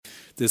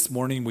This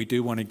morning we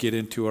do want to get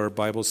into our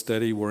Bible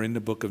study. We're in the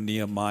book of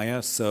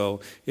Nehemiah,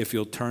 so if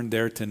you'll turn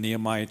there to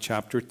Nehemiah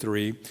chapter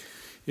 3.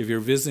 If you're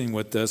visiting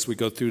with us, we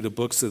go through the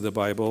books of the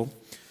Bible,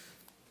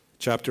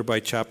 chapter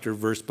by chapter,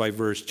 verse by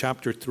verse.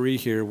 Chapter 3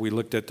 here, we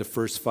looked at the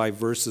first 5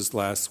 verses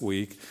last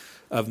week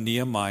of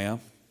Nehemiah,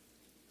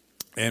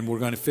 and we're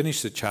going to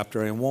finish the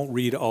chapter. I won't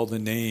read all the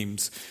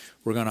names.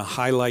 We're going to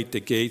highlight the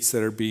gates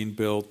that are being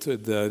built,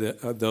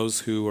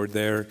 those who are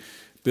there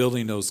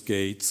building those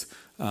gates.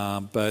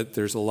 But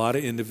there's a lot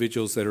of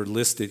individuals that are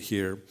listed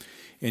here.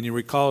 And you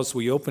recall, as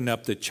we opened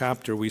up the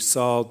chapter, we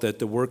saw that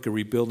the work of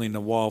rebuilding the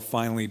wall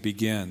finally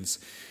begins.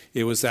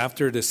 It was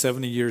after the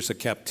 70 years of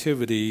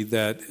captivity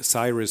that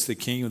Cyrus, the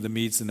king of the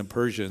Medes and the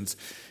Persians,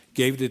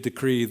 gave the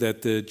decree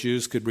that the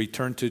Jews could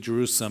return to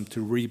Jerusalem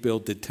to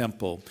rebuild the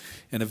temple.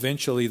 And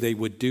eventually they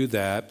would do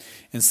that.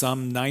 And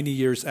some 90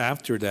 years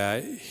after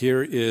that,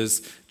 here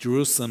is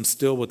Jerusalem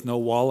still with no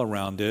wall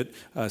around it,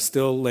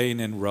 still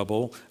laying in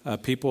rubble.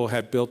 People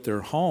had built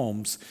their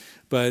homes,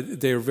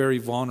 but they were very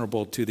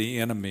vulnerable to the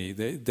enemy.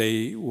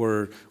 They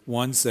were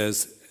ones,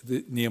 as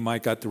Nehemiah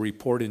got the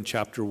report in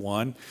chapter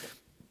 1,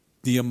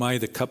 Nehemiah,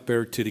 the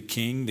cupbearer to the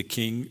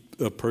king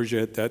of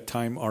Persia at that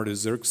time,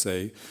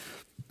 Artaxerxes.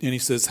 And he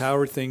says, how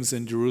are things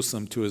in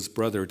Jerusalem, to his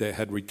brother that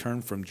had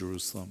returned from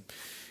Jerusalem?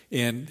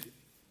 And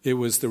it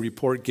was the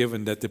report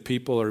given that the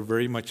people are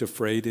very much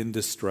afraid, in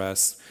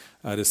distress.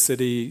 The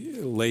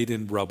city laid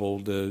in rubble.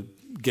 The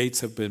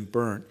gates have been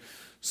burnt.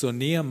 So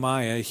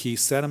Nehemiah, he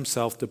set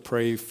himself to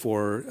pray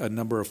for a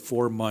number of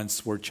 4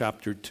 months, where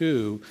chapter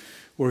 2,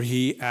 where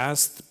he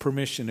asked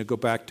permission to go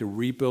back to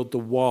rebuild the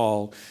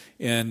wall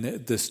and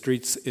the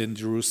streets in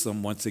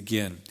Jerusalem once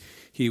again.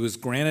 He was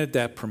granted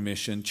that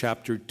permission.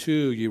 Chapter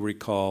 2, you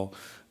recall,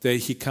 that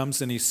he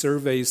comes and he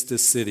surveys the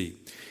city.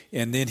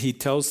 And then he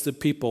tells the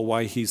people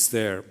why he's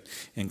there.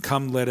 And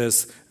come,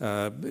 let's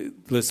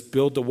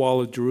build the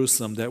wall of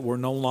Jerusalem, that we're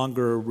no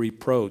longer a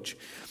reproach.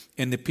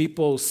 And the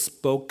people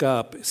spoke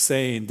up,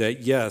 saying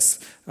that, yes,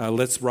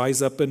 let's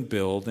rise up and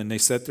build. And they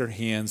set their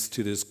hands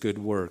to this good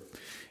work.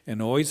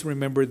 And always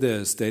remember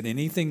this, that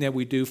anything that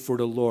we do for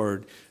the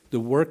Lord, the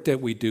work that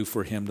we do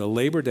for him, the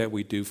labor that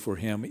we do for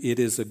him, it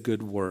is a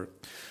good work.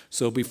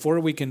 So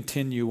before we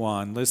continue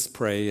on, let's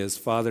pray. As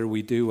Father,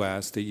 we do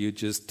ask that you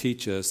just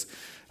teach us.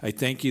 I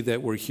thank you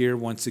that we're here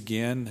once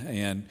again,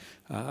 and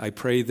I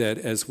pray that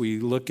as we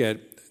look at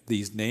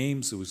these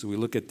names, as we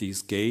look at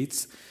these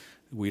gates,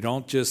 we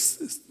don't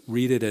just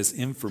read it as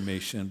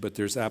information, but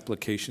there's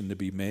application to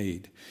be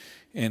made.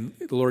 And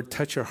Lord,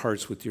 touch our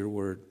hearts with your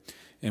word.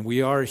 And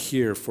we are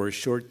here for a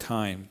short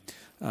time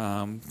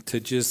to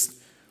just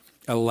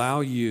allow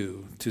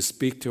you to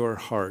speak to our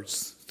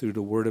hearts through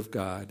the word of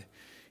God.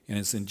 And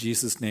it's in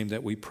Jesus' name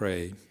that we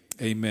pray.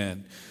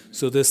 Amen.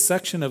 So this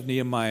section of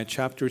Nehemiah,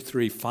 chapter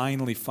 3,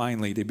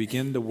 finally, they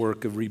begin the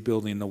work of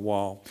rebuilding the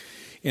wall.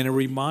 And it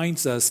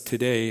reminds us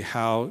today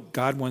how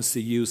God wants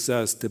to use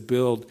us to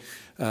build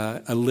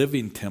a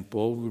living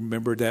temple.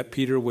 Remember that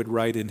Peter would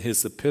write in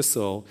his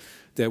epistle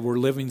that we're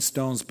living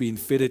stones being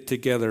fitted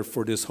together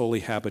for this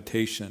holy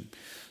habitation.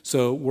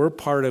 So we're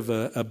part of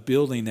a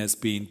building that's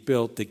being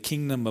built, the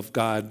kingdom of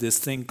God, this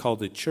thing called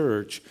the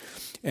church.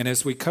 And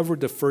as we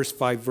covered the first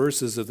 5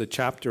 verses of the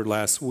chapter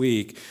last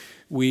week,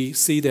 we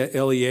see that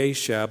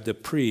Eliashib, the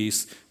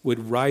priest,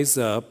 would rise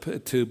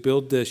up to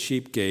build the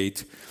sheep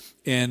gate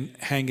and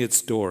hang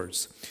its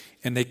doors.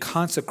 And they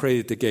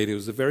consecrated the gate. It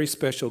was a very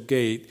special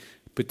gate,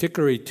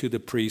 particularly to the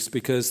priest,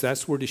 because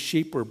that's where the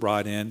sheep were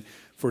brought in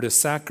for the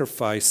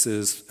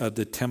sacrifices of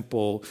the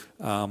temple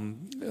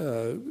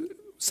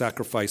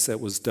sacrifice that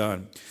was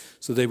done.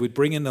 So they would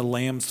bring in the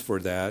lambs for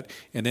that.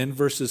 And then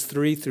verses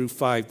 3 through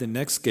 5, the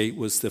next gate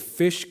was the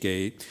fish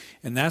gate.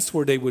 And that's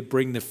where they would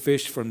bring the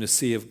fish from the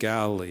Sea of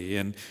Galilee.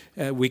 And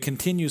we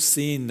continue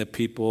seeing the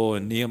people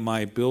and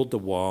Nehemiah build the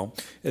wall.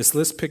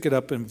 Let's pick it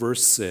up in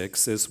verse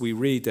 6 as we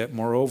read that,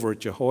 moreover,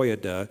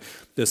 Jehoiada,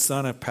 the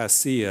son of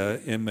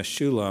Paseah, and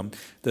Meshullam,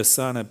 the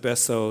son of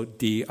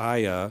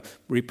Besodiah,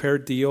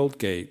 repaired the old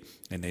gate.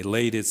 And they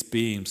laid its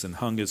beams and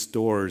hung its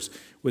doors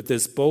with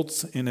its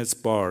bolts and its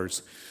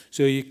bars.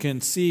 So you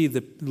can see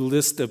the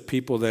list of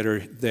people that are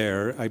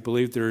there. I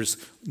believe there's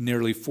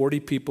nearly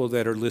 40 people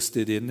that are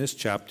listed in this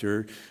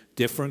chapter,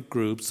 different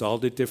groups, all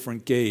the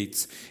different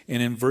gates.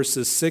 And in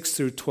verses 6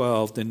 through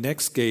 12, the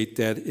next gate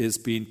that is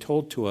being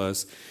told to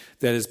us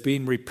that is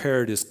being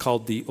repaired is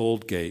called the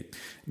Old Gate.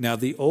 Now,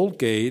 the Old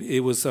Gate, it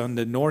was on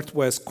the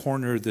northwest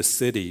corner of the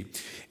city.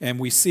 And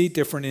we see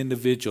different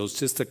individuals,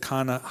 just to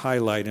kind of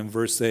highlight in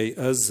verse 8,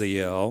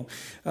 Uzziel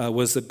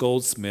was a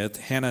goldsmith,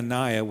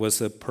 Hananiah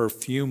was a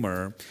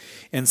perfumer,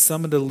 and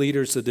some of the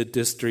leaders of the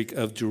district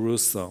of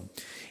Jerusalem.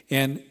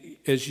 And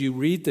as you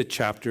read the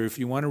chapter, if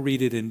you want to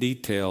read it in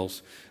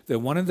details, that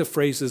one of the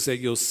phrases that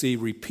you'll see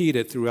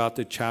repeated throughout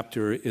the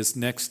chapter is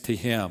next to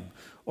him,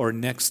 or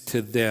next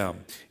to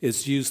them.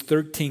 It's used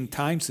 13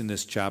 times in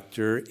this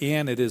chapter,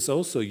 and it is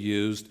also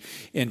used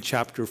in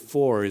chapter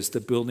 4 as the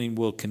building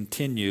will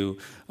continue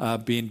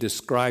being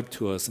described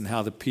to us, and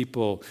how the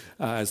people,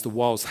 as the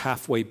wall is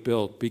halfway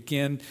built,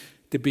 begin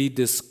to be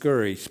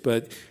discouraged,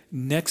 but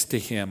next to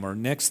him or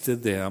next to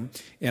them.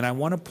 And I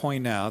want to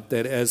point out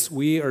that as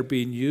we are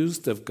being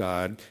used of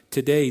God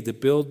today to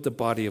build the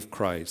body of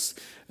Christ,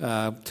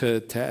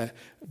 to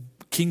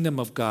kingdom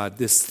of God,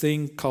 this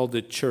thing called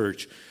the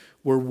church,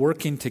 we're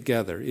working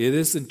together. It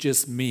isn't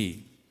just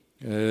me.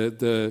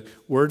 The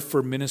word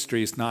for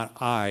ministry is not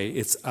I,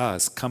 it's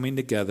us coming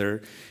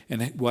together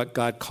and what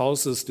God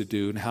calls us to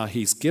do and how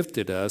he's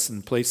gifted us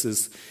and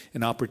places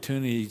and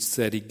opportunities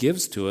that he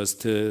gives to us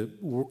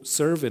to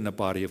serve in the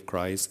body of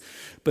Christ.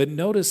 But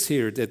notice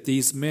here that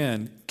these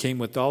men came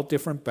with all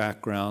different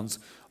backgrounds,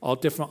 all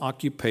different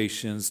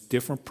occupations,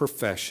 different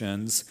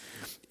professions.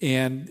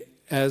 And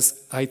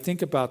as I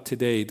think about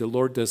today, the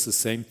Lord does the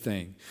same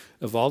thing.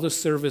 Of all the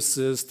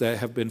services that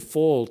have been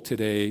full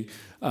today,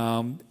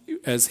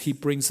 as he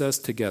brings us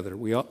together,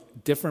 we all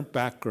different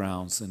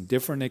backgrounds and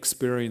different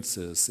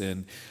experiences,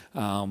 and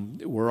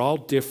we're all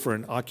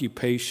different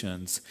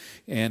occupations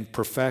and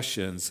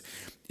professions,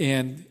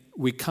 and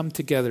we come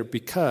together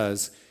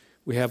because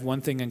we have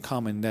one thing in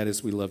common, that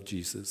is we love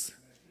Jesus,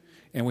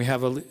 and we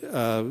have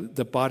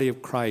the body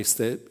of Christ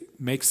that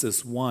makes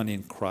us one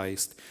in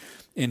Christ.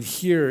 And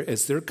here,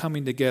 as they're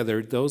coming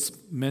together, those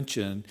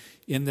mentioned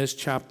in this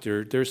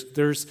chapter,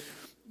 there's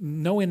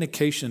no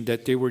indication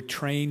that they were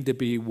trained to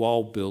be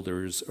wall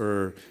builders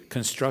or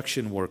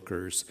construction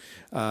workers.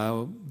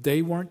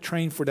 They weren't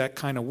trained for that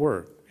kind of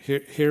work.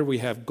 Here we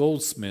have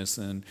goldsmiths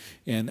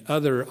and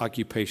other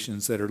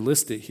occupations that are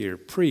listed here,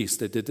 priests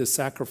that did the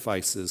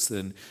sacrifices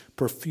and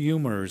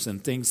perfumers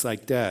and things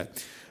like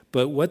that.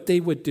 But what they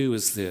would do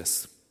is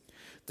this,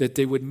 that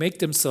they would make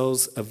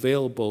themselves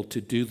available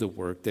to do the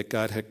work that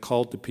God had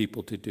called the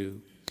people to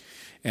do.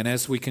 And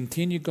as we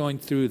continue going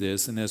through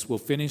this, and as we'll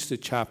finish the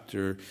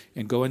chapter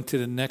and go into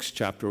the next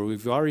chapter,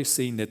 we've already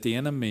seen that the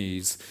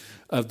enemies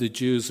of the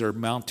Jews are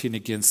mounting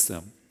against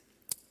them.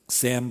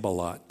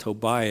 Sanballat,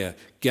 Tobiah,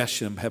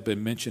 Geshem have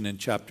been mentioned in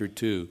chapter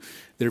 2.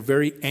 They're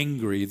very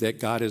angry that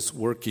God is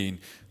working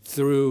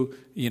through,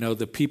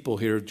 the people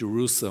here of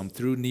Jerusalem,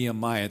 through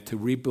Nehemiah to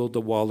rebuild the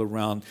wall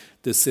around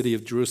the city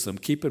of Jerusalem.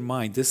 Keep in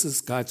mind, this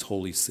is God's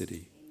holy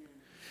city.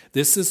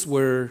 This is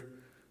where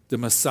the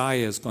Messiah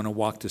is going to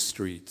walk the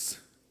streets.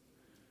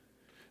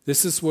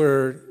 This is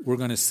where we're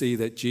going to see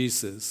that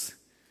Jesus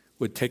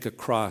would take a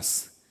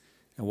cross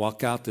and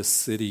walk out the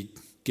city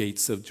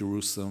gates of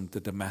Jerusalem, the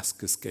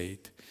Damascus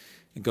gate,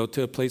 and go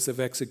to a place of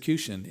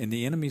execution. And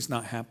the enemy's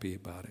not happy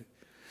about it.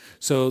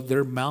 So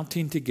they're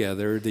mounting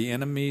together, the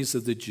enemies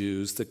of the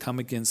Jews, to come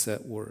against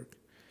that work.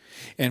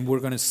 And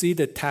we're going to see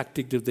the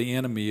tactic of the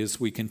enemy as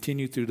we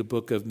continue through the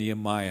book of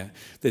Nehemiah,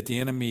 that the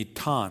enemy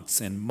taunts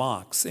and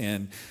mocks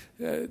and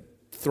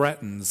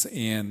threatens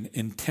and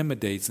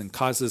intimidates and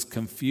causes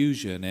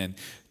confusion and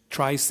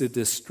tries to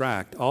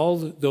distract. All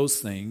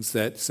those things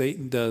that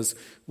Satan does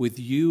with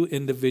you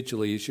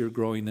individually as you're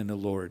growing in the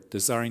Lord,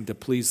 desiring to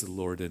please the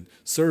Lord and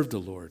serve the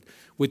Lord.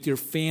 With your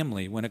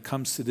family, when it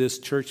comes to this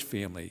church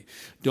family,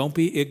 don't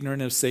be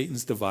ignorant of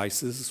Satan's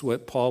devices, is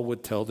what Paul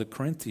would tell the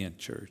Corinthian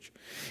church.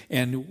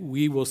 And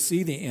we will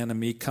see the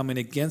enemy coming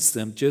against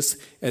them just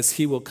as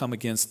he will come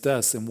against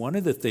us. And one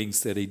of the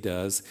things that he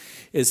does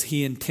is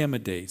he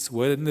intimidates.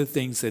 One of the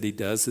things that he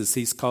does is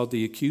he's called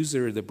the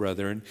accuser of the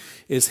brethren,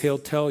 is he'll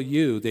tell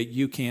you that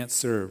you can't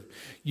serve.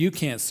 You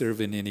can't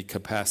serve in any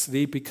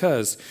capacity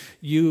because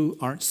you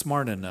aren't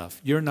smart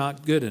enough. You're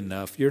not good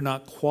enough. You're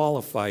not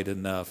qualified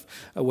enough.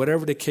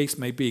 Whatever the case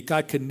may be,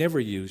 God could never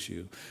use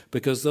you,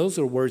 because those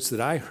are words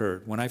that I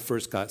heard when I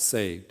first got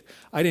saved.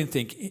 I didn't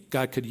think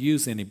God could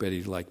use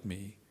anybody like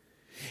me.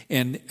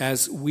 And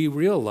as we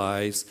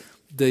realize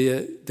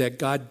that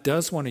God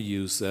does want to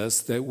use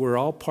us, that we're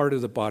all part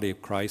of the body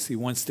of Christ, he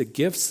wants to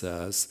gift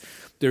us,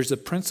 there's a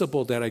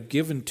principle that I've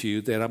given to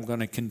you that I'm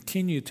going to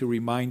continue to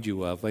remind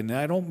you of. And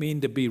I don't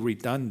mean to be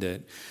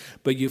redundant,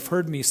 but you've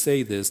heard me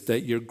say this,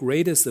 that your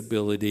greatest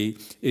ability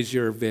is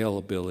your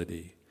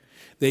availability.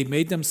 They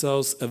made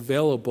themselves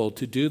available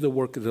to do the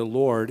work of the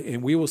Lord,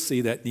 and we will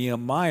see that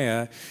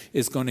Nehemiah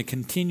is going to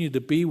continue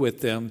to be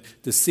with them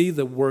to see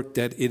the work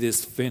that it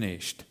is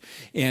finished.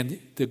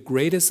 And the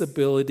greatest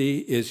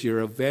ability is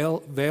your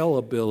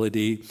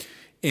availability,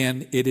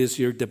 and it is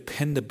your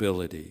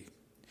dependability.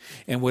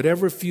 And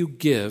whatever few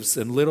gifts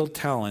and little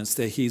talents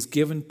that he's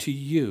given to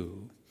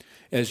you,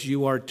 as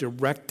you are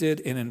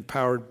directed and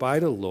empowered by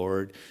the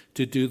Lord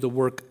to do the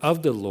work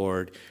of the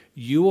Lord,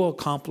 you will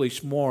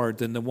accomplish more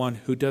than the one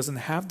who doesn't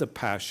have the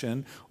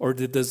passion or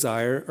the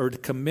desire or the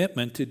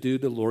commitment to do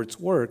the Lord's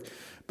work,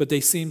 but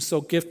they seem so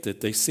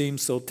gifted, they seem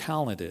so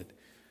talented.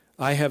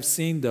 I have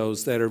seen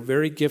those that are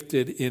very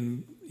gifted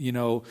in,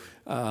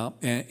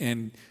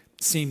 and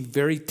seem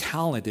very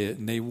talented,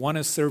 and they want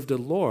to serve the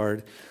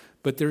Lord,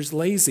 but there's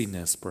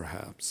laziness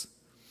perhaps,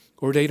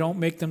 or they don't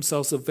make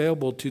themselves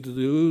available to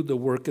do the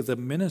work of the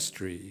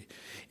ministry.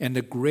 And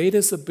the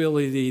greatest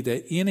ability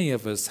that any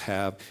of us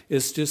have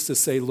is just to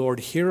say, Lord,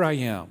 here I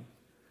am.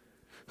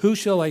 Who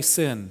shall I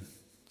send?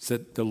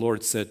 The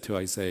Lord said to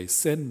Isaiah,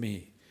 send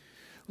me.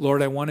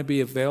 Lord, I want to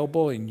be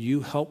available, and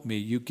you help me.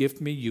 You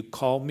gift me, you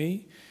call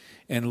me,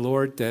 And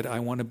Lord, that I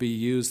want to be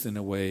used in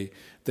a way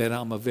that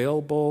I'm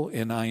available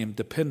and I am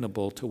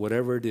dependable to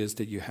whatever it is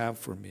that you have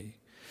for me.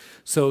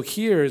 So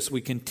here, as we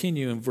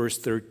continue in verse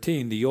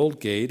 13, the old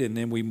gate, and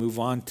then we move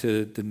on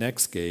to the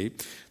next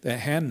gate, the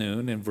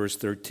Hanun in verse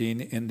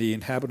 13, and the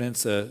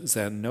inhabitants of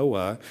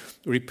Zanoah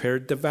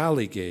repaired the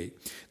valley gate.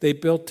 They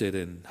built it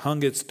and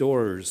hung its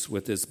doors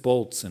with its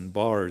bolts and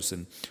bars,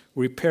 and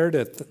repaired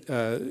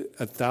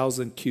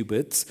 1,000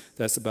 cubits,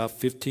 that's about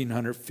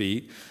 1,500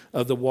 feet,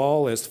 of the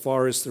wall as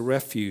far as the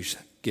refuge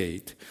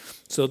gate.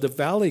 So the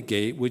valley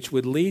gate, which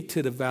would lead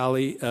to the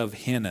valley of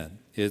Hinnom,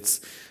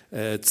 it's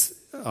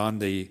on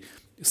the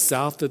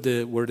south of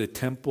where the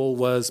temple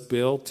was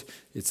built.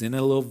 It's in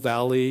a little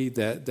valley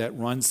that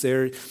runs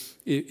there.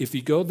 If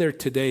you go there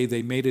today,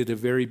 they made it a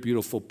very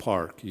beautiful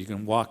park. You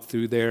can walk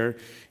through there,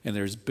 and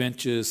there's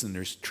benches and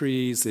there's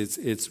trees.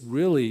 It's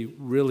really,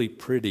 really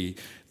pretty,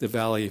 the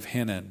Valley of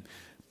Hinnom.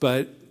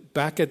 But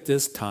back at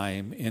this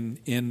time,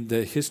 in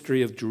the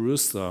history of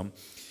Jerusalem,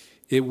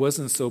 it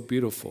wasn't so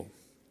beautiful.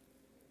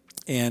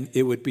 And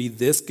it would be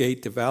this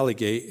gate, the Valley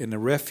Gate, and the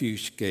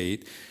Refuge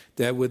Gate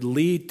that would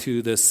lead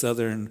to the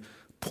southern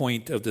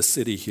point of the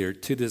city here,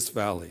 to this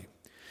valley.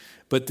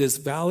 But this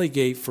Valley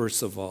Gate,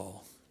 first of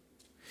all,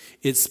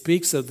 it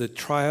speaks of the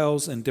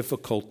trials and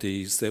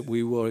difficulties that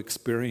we will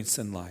experience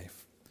in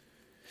life.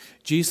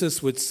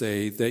 Jesus would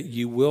say that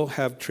you will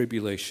have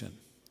tribulation.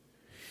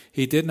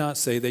 He did not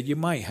say that you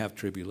might have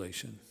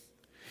tribulation.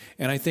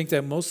 And I think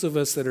that most of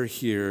us that are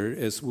here,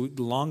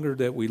 longer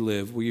that we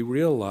live, we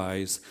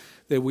realize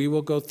that we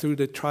will go through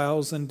the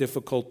trials and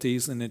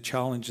difficulties and the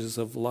challenges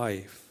of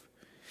life.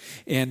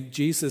 And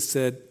Jesus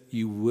said,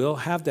 you will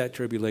have that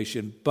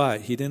tribulation,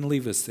 but he didn't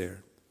leave us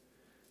there.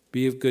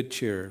 Be of good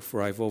cheer,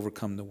 for I've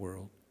overcome the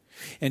world.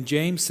 And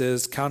James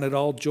says, count it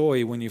all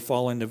joy when you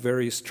fall into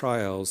various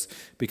trials,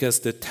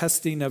 because the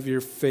testing of your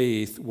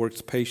faith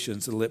works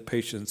patience, and let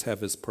patience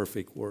have its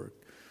perfect work.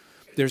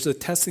 There's a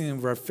testing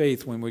of our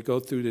faith when we go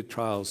through the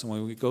trials and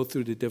when we go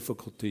through the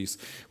difficulties.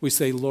 We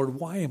say, Lord,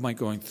 why am I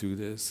going through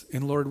this?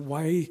 And Lord,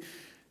 why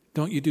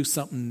don't you do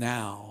something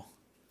now?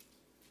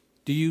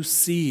 Do you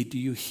see? Do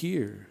you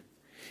hear?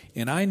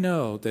 And I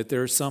know that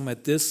there are some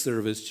at this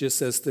service, just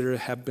as there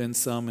have been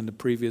some in the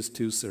previous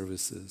two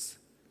services,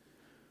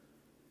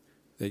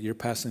 that you're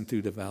passing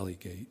through the Valley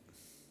Gate,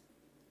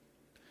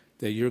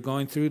 that you're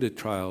going through the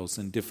trials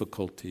and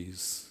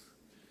difficulties.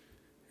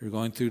 You're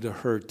going through the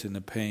hurt and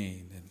the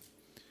pain and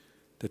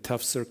the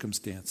tough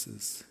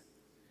circumstances.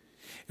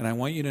 And I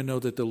want you to know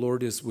that the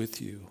Lord is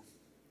with you,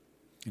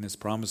 and his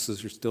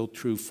promises are still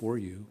true for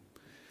you,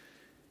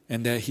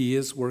 and that he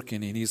is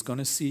working and he's going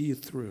to see you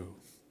through.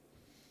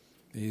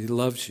 He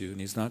loves you and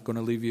he's not going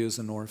to leave you as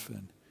an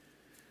orphan.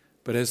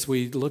 But as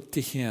we look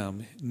to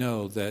him,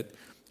 know that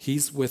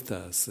he's with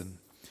us and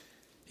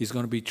he's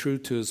going to be true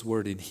to his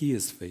word, and he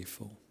is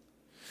faithful.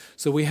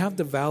 So we have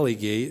the Valley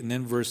Gate, and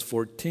then verse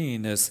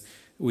 14, as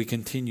we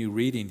continue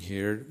reading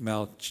here,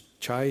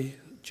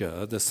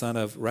 Malchijah, the son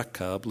of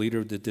Rechab, leader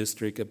of the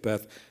district of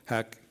Beth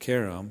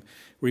Hakkerem,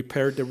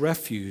 repaired the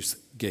Refuge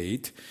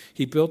Gate.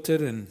 He built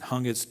it and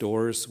hung its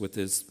doors with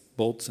its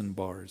bolts and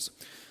bars.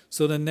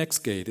 So the next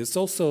gate, it's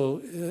also,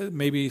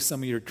 maybe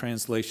some of your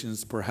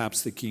translations,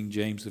 perhaps the King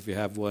James if you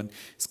have one,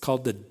 it's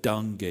called the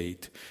Dung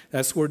Gate.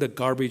 That's where the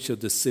garbage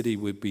of the city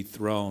would be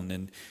thrown,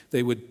 and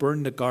they would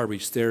burn the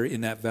garbage there in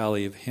that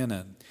valley of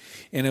Hinnom.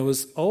 And it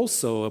was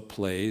also a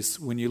place,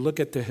 when you look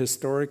at the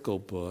historical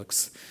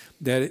books,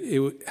 that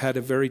it had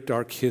a very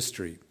dark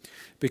history.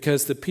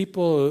 Because the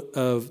people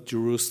of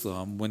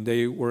Jerusalem, when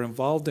they were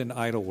involved in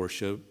idol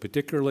worship,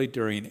 particularly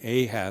during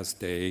Ahaz's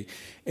day,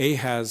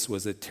 Ahaz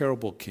was a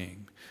terrible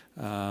king.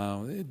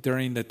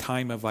 During the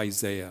time of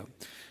Isaiah.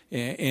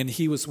 And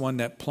he was one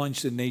that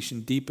plunged the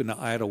nation deep into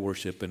idol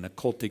worship and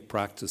occultic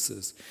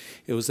practices.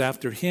 It was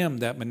after him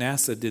that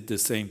Manasseh did the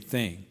same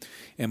thing.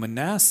 And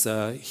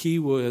Manasseh, he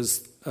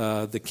was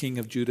the king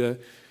of Judah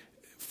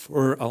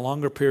for a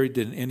longer period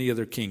than any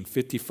other king,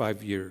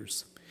 55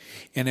 years.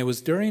 And it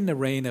was during the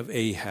reign of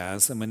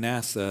Ahaz and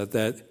Manasseh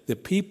that the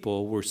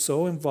people were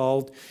so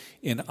involved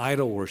in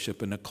idol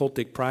worship and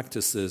occultic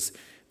practices,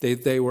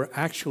 they were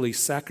actually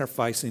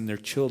sacrificing their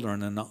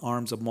children in the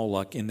arms of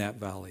Moloch in that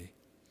valley.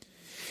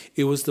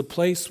 It was the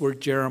place where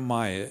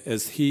Jeremiah,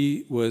 as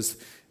he was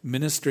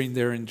ministering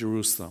there in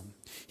Jerusalem,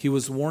 he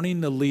was warning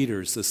the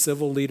leaders, the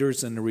civil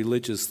leaders and the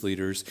religious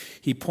leaders.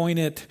 He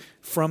pointed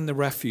from the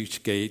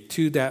Refuge Gate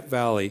to that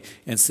valley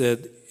and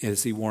said,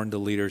 as he warned the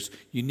leaders,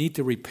 you need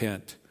to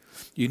repent.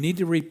 You need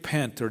to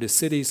repent, or the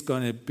city's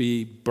going to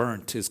be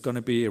burnt. It's going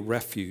to be a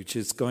refuge.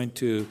 It's going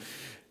to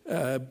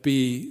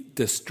be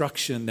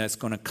destruction that's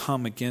going to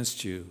come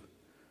against you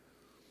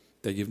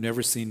that you've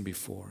never seen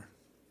before.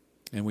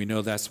 And we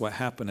know that's what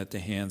happened at the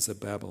hands of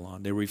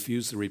Babylon. They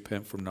refused to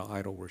repent from the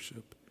idol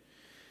worship.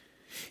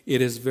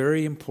 It is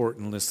very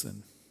important,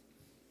 listen,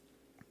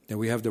 that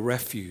we have the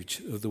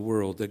refuge of the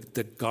world,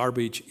 the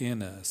garbage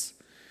in us,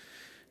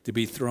 to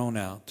be thrown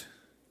out,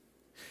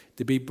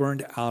 to be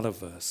burned out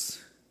of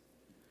us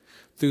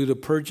through the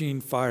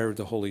purging fire of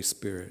the Holy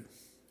Spirit.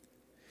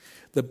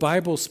 The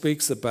Bible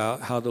speaks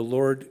about how the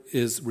Lord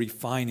is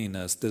refining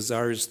us,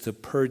 desires to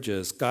purge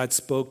us. God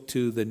spoke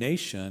to the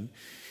nation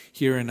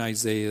here in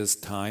Isaiah's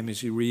time,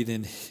 as you read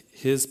in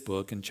his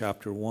book in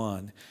chapter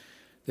 1,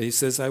 that he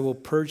says, I will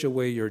purge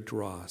away your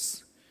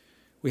dross.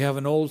 We have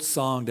an old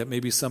song that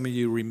maybe some of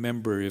you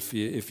remember if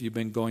you've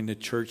been going to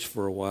church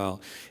for a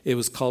while. It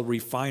was called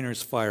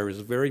Refiner's Fire. It was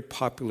a very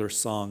popular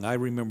song. I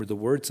remember the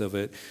words of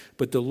it.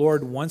 But the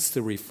Lord wants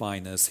to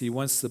refine us. He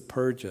wants to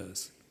purge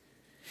us.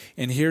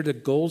 And here the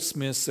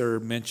goldsmiths are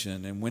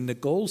mentioned. And when the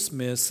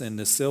goldsmiths and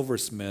the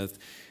silversmith,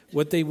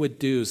 what they would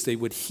do is they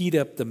would heat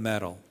up the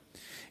metal.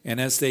 And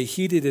as they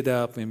heated it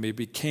up and it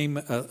became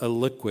a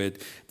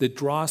liquid, the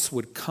dross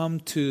would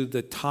come to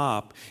the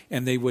top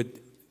and they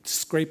would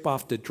scrape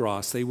off the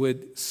dross. They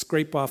would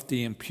scrape off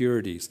the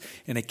impurities.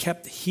 And they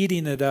kept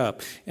heating it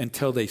up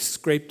until they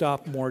scraped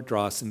off more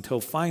dross,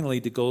 until finally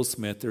the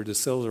goldsmith or the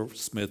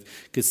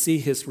silversmith could see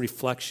his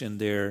reflection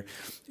there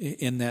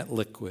in that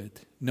liquid,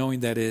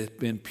 knowing that it had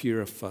been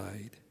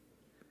purified.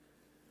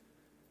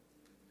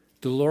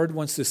 The Lord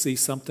wants to see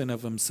something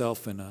of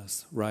himself in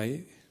us,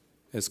 right?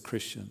 As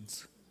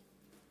Christians.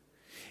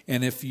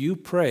 And if you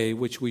pray,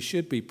 which we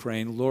should be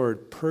praying,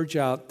 Lord, purge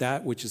out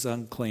that which is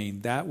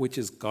unclean, that which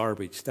is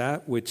garbage,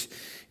 that which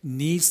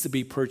needs to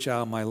be purged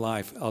out of my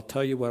life, I'll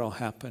tell you what will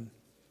happen.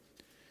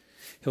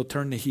 He'll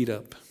turn the heat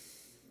up.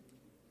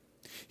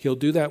 He'll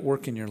do that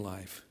work in your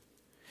life.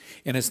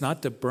 And it's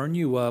not to burn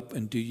you up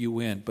and do you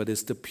in, but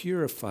it's to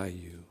purify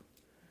you,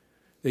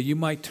 that you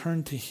might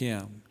turn to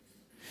him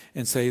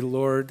and say,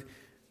 Lord,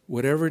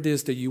 whatever it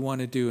is that you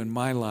want to do in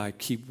my life,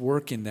 keep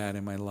working that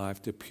in my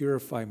life to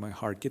purify my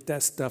heart. Get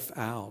that stuff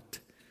out.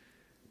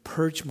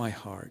 Purge my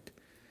heart.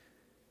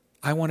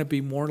 I want to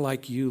be more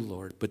like you,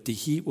 Lord, but the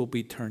heat will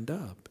be turned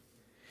up.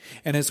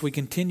 And as we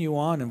continue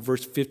on in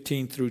verse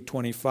 15 through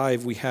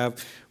 25, we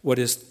have what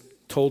is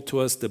told to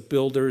us, the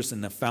builders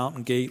and the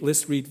fountain gate.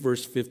 Let's read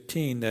verse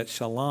 15, that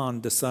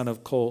Shallun, the son of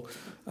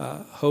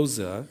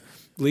Hosea,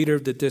 leader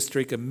of the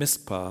district of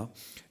Mizpah,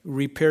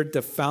 repaired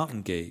the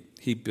fountain gate.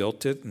 He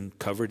built it and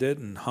covered it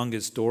and hung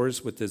its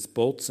doors with its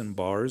bolts and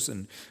bars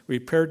and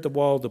repaired the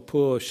wall of the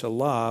pool of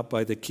Shalah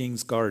by the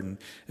king's garden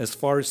as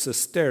far as the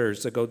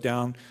stairs that go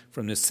down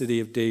from the city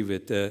of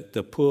David.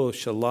 The pool of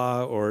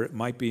Shalah, or it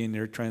might be in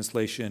your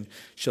translation,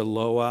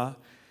 Shaloah.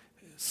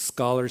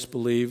 Scholars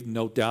believe,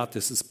 no doubt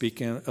this is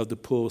speaking of the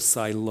pool of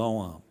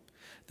Siloam.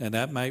 Now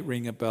that might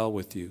ring a bell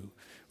with you.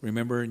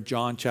 Remember in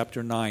John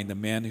chapter 9, the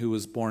man who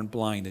was born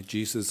blind, and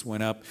Jesus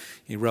went up,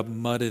 he rubbed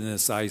mud in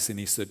his eyes, and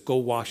he said, go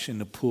wash in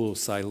the pool of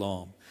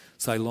Siloam.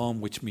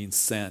 Siloam, which means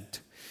sent.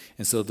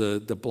 And so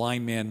the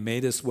blind man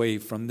made his way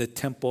from the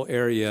temple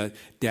area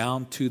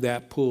down to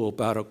that pool,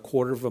 about a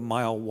quarter of a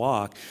mile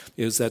walk.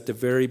 It was at the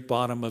very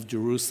bottom of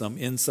Jerusalem,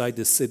 inside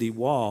the city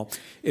wall.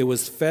 It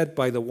was fed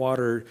by the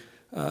water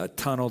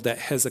tunnel that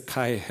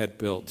Hezekiah had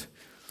built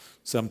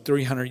some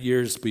 300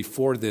 years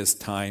before this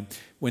time,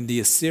 when the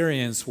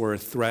Assyrians were a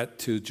threat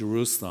to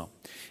Jerusalem.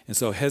 And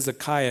so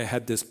Hezekiah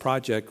had this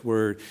project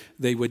where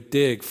they would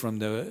dig from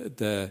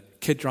the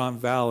Kidron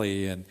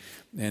Valley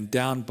and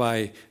down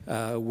by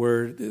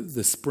where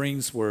the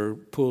springs were,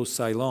 Pool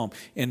Siloam.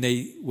 And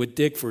they would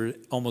dig for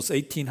almost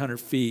 1,800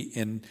 feet,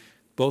 and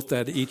both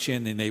at each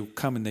end, and they would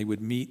come and they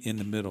would meet in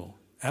the middle.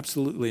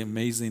 Absolutely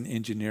amazing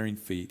engineering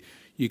feat.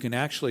 You can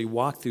actually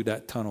walk through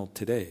that tunnel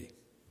today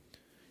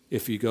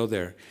if you go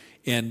there.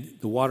 And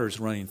the water's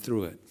running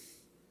through it,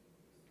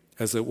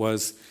 as it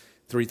was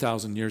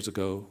 3,000 years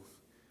ago,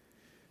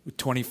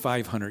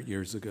 2,500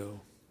 years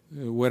ago,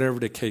 whatever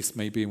the case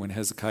may be when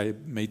Hezekiah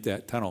made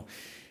that tunnel.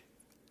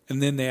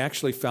 And then they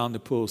actually found the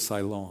pool of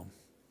Siloam.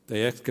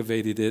 They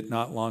excavated it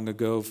not long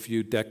ago, a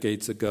few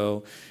decades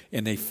ago,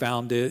 and they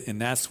found it,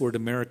 and that's where the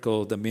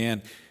miracle of the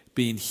man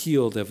being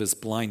healed of his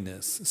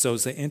blindness. So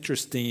it's an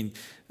interesting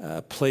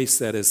place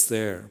that is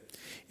there.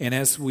 And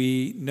as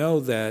we know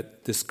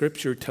that the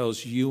scripture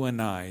tells you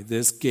and I,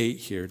 this gate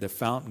here, the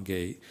fountain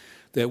gate,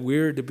 that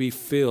we're to be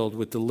filled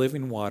with the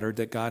living water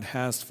that God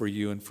has for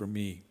you and for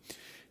me.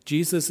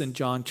 Jesus in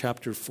John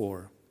chapter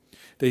 4,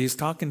 that he's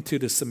talking to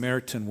the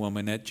Samaritan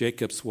woman at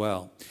Jacob's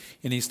well.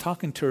 And he's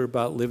talking to her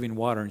about living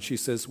water. And she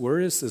says, where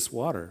is this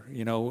water?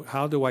 You know,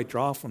 how do I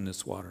draw from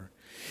this water?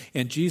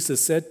 And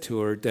Jesus said to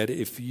her that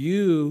if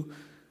you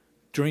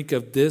drink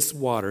of this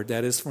water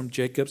that is from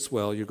Jacob's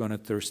well, you're going to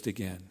thirst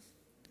again.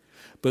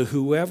 But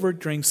whoever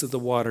drinks of the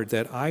water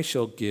that I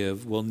shall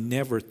give will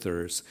never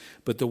thirst.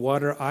 But the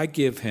water I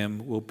give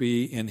him will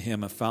be in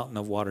him a fountain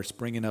of water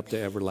springing up to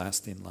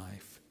everlasting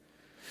life.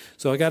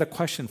 So I got a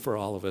question for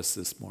all of us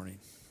this morning.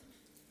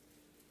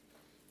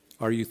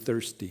 Are you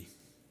thirsty?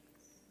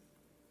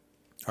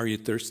 Are you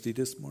thirsty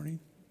this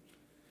morning?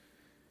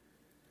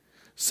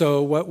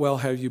 So what well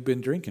have you been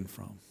drinking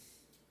from?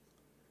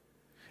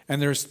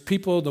 And there's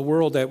people in the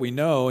world that we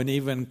know, and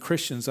even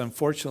Christians,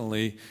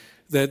 unfortunately,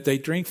 that they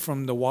drink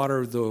from the water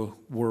of the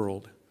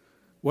world.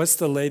 What's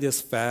the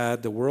latest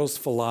fad? The world's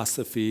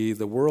philosophy,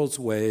 the world's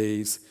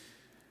ways,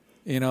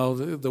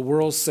 the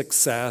world's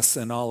success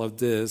and all of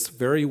this,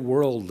 very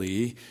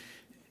worldly,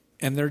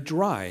 and they're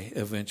dry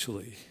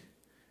eventually.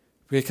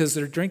 because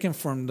they're drinking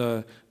from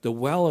the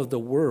well of the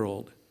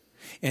world.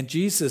 And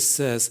Jesus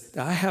says,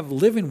 I have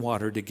living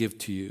water to give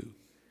to you.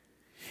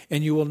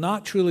 And you will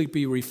not truly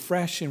be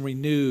refreshed and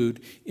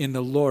renewed in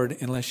the Lord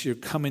unless you're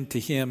coming to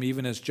him,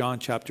 even as John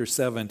chapter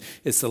 7.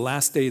 It's the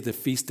last day of the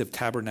Feast of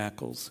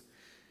Tabernacles.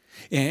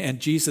 And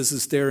Jesus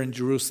is there in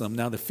Jerusalem.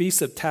 Now, the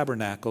Feast of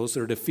Tabernacles,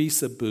 or the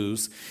Feast of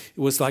Booths, it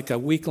was like a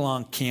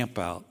week-long camp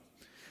out.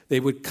 They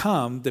would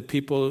come, the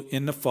people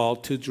in the fall,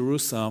 to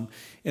Jerusalem,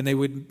 and they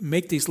would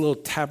make these little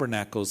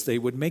tabernacles. They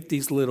would make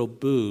these little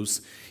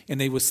booths,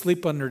 and they would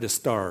sleep under the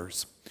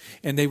stars.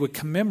 And they would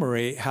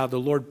commemorate how the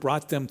Lord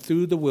brought them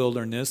through the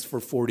wilderness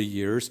for 40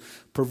 years,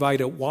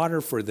 provided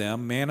water for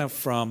them, manna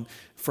from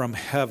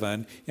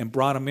heaven, and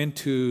brought them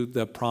into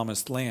the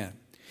promised land.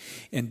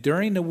 And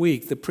during the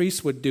week, the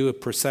priests would do a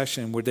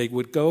procession where they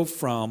would go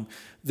from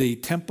the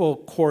temple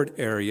court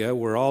area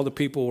where all the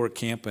people were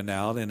camping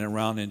out and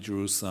around in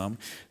Jerusalem.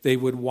 They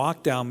would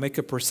walk down, make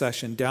a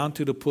procession down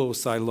to the pool of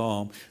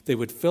Siloam. They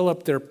would fill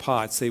up their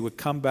pots. They would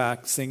come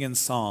back singing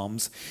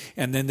psalms,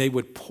 and then they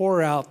would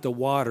pour out the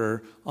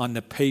water on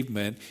the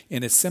pavement,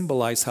 and it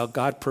symbolized how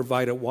God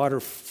provided water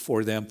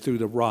for them through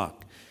the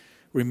rock.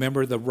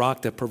 Remember the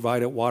rock that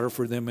provided water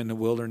for them in the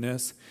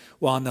wilderness?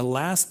 Well, on the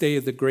last day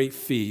of the great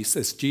feast,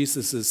 as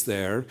Jesus is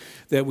there,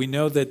 that we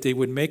know that they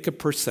would make a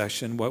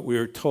procession, what we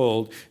were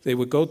told. They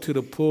would go to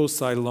the pool of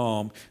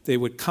Siloam. They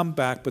would come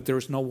back, but there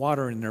was no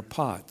water in their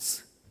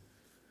pots.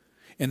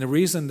 And the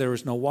reason there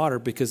was no water,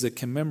 because it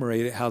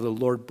commemorated how the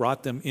Lord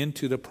brought them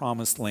into the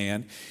promised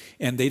land,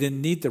 and they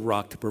didn't need the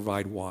rock to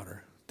provide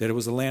water, that it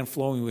was a land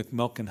flowing with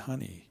milk and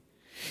honey.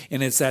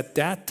 And it's at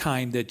that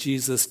time that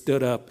Jesus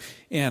stood up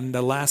in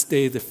the last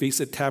day of the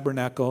Feast of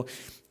Tabernacle,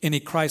 and he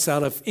cries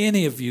out, if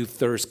any of you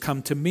thirst,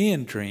 come to me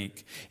and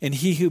drink. And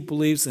he who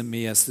believes in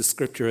me, as the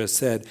scripture has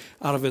said,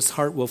 out of his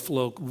heart will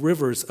flow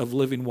rivers of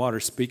living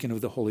water, speaking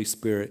of the Holy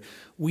Spirit.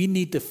 We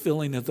need the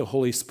filling of the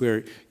Holy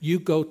Spirit. You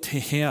go to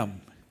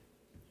him.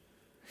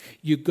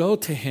 You go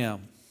to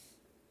him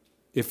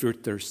if you're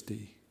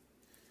thirsty.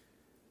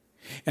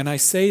 And I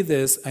say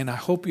this, and I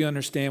hope you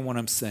understand what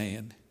I'm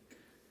saying,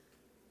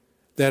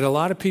 that a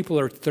lot of people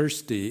are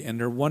thirsty and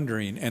they're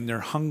wondering and they're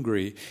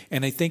hungry,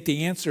 and they think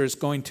the answer is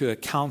going to a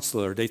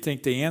counselor. They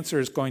think the answer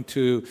is going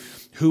to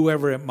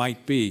whoever it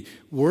might be.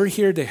 We're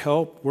here to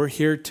help. We're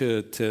here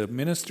to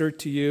minister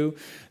to you.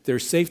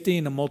 There's safety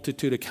in a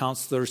multitude of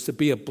counselors to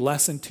be a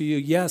blessing to you.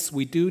 Yes,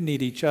 we do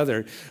need each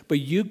other, but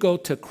you go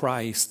to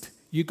Christ.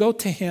 You go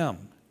to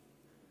him,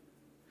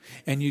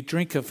 and you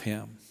drink of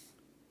him,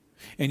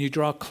 and you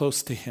draw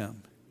close to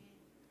him.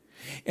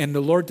 And the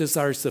Lord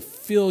desires to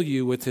fill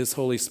you with his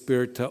Holy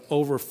Spirit to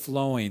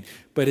overflowing.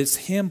 But it's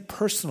him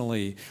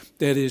personally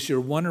that is your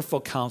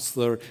wonderful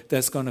counselor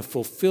that's going to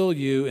fulfill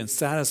you and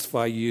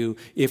satisfy you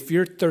if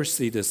you're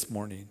thirsty this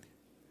morning.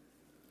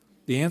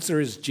 The answer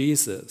is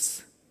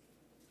Jesus.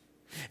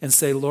 And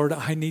say, Lord,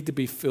 I need to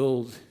be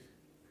filled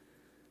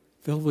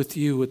with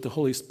you, with the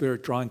Holy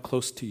Spirit, drawing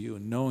close to you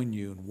and knowing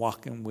you and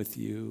walking with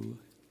you.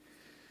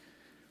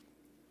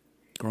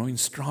 Growing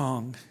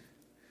strong.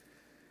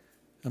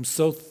 I'm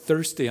so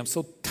thirsty. I'm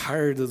so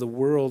tired of the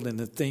world and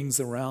the things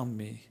around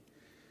me.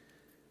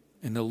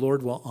 And the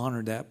Lord will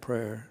honor that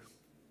prayer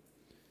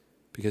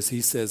because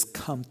he says,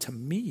 come to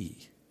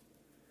me.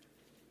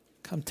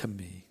 Come to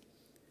me.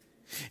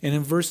 And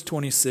in verse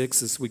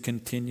 26, as we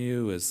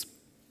continue, as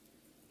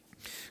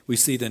we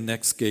see the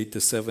next gate,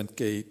 the seventh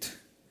gate,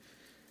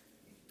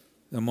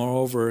 and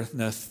moreover,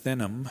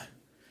 Nethinim,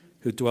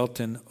 who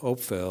dwelt in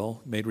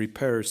Ophel, made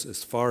repairs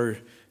as far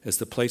as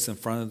the place in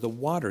front of the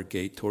water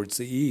gate towards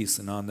the east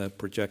and on the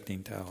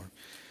projecting tower.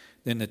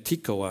 Then the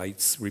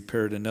Tekoites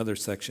repaired another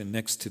section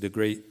next to the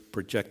great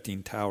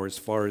projecting tower as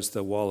far as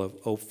the wall of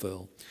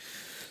Ophel.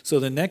 So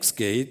the next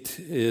gate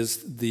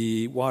is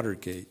the water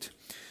gate.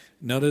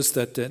 Notice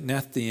that the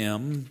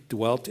Nethinim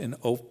dwelt in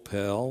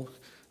Ophel.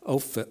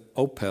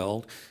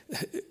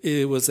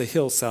 It was a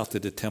hill south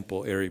of the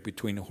temple area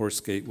between the horse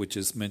gate, which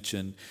is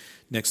mentioned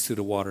next to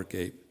the water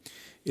gate.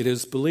 It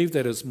is believed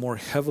that it was more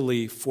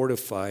heavily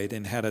fortified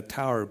and had a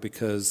tower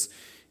because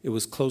it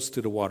was close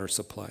to the water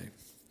supply.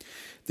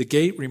 The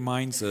gate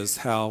reminds us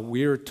how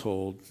we are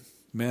told,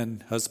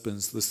 men,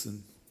 husbands,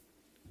 listen,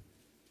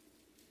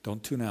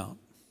 don't tune out.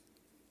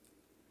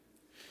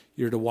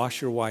 You're to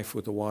wash your wife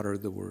with the water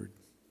of the word.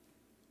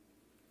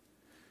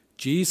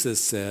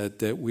 Jesus said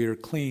that we are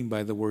clean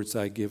by the words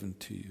I've given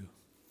to you.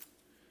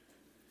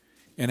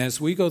 And as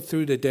we go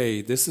through the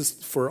day, this is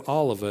for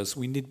all of us,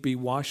 we need to be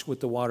washed with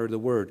the water of the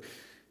word.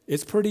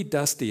 It's pretty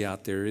dusty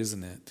out there,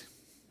 isn't it?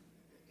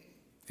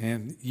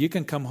 And you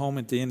can come home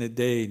at the end of the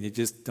day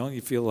and don't you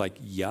feel like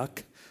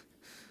yuck?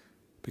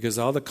 Because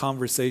all the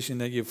conversation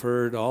that you've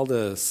heard, all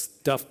the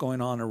stuff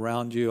going on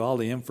around you, all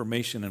the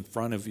information in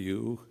front of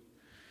you,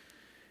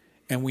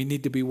 and we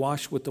need to be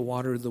washed with the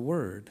water of the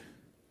word.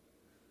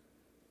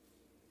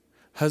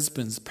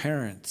 Husbands,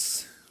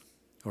 parents,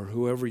 or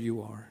whoever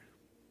you are.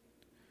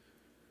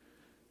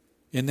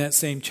 In that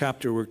same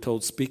chapter, we're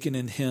told, speaking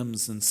in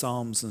hymns and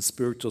psalms and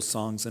spiritual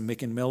songs and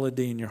making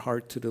melody in your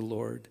heart to the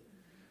Lord.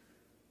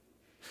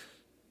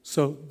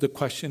 So the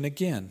question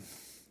again,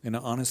 in the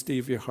honesty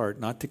of your heart,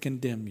 not to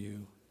condemn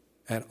you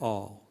at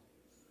all,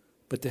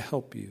 but to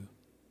help you.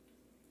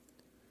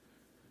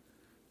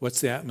 What's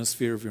the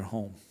atmosphere of your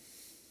home?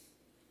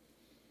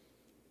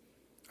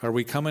 Are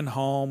we coming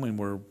home and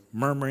we're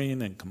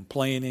murmuring and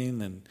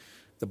complaining and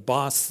the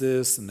boss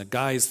this and the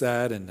guy's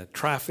that and the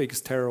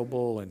traffic's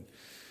terrible and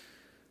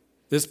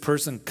this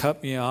person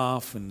cut me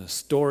off and the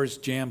store's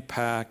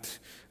jam-packed?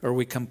 Are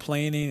we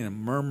complaining and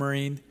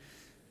murmuring?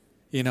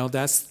 You know,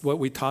 that's what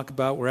we talk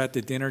about. We're at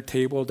the dinner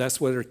table. That's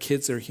what our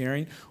kids are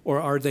hearing. Or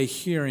are they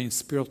hearing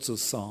spiritual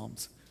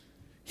psalms,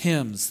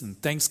 hymns,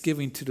 and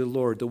thanksgiving to the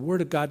Lord, the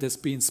word of God that's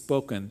being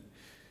spoken,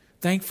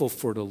 thankful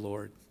for the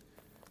Lord?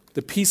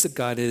 The peace of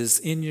God is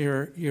in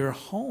your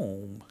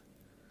home,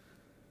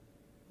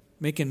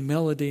 making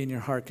melody in your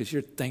heart because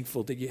you're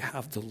thankful that you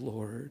have the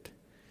Lord.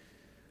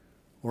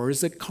 Or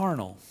is it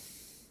carnal?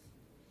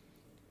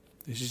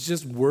 Is it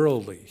just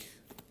worldly?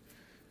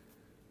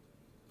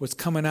 What's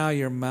coming out of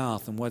your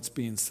mouth and what's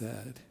being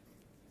said?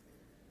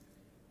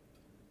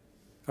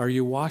 Are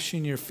you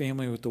washing your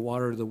family with the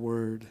water of the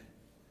Word?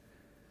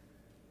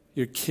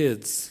 Your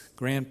kids,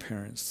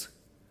 grandparents,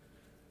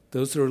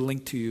 those who are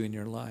linked to you in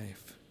your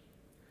life.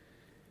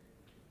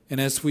 And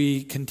as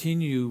we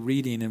continue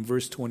reading in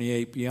verse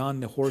 28,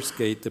 beyond the horse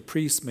gate, the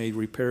priest made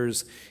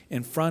repairs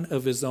in front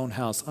of his own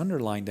house.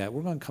 Underline that.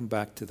 We're going to come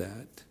back to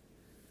that.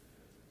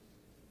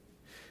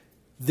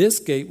 This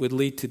gate would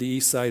lead to the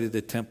east side of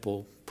the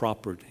temple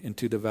proper,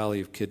 into the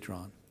valley of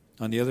Kidron.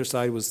 On the other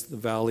side was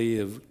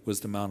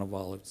the Mount of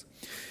Olives.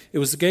 It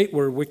was the gate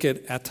where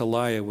wicked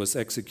Athaliah was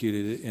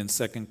executed in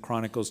 2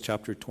 Chronicles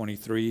chapter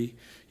 23.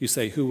 You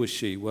say, who was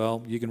she?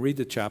 Well, you can read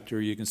the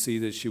chapter. You can see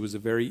that she was a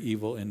very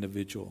evil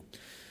individual.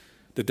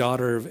 The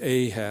daughter of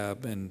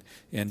Ahab and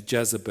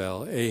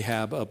Jezebel.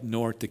 Ahab up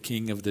north, the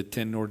king of the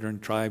 10 northern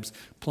tribes,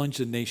 plunged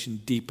the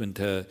nation deep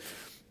into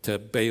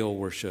Baal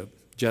worship.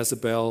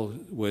 Jezebel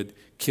would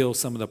kill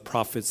some of the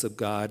prophets of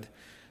God.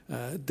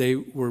 They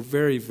were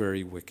very,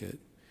 very wicked.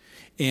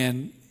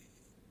 And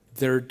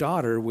their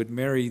daughter would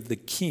marry the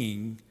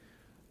king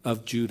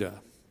of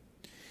Judah.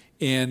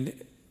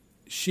 And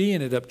she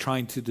ended up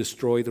trying to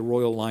destroy the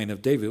royal line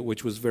of David,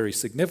 which was very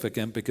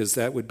significant because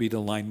that would be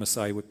the line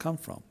Messiah would come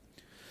from.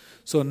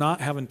 So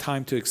not having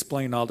time to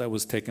explain all that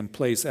was taking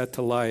place,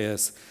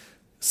 Athaliah's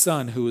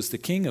son, who was the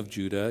king of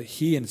Judah,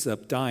 he ends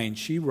up dying.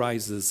 She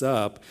rises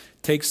up,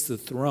 takes the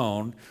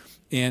throne,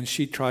 and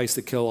she tries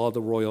to kill all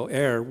the royal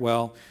heir.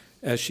 Well,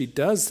 as she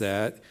does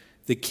that,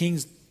 the king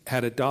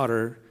had a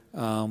daughter,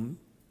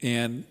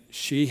 and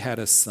she had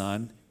a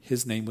son.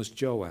 His name was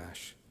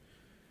Joash.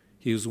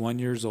 He was 1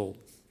 year old.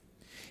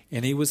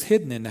 And he was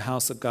hidden in the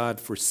house of God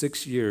for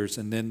 6 years.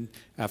 And then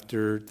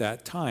after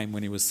that time,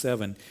 when he was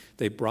 7,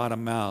 they brought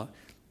him out,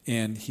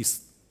 and he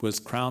was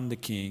crowned the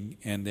king,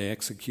 and they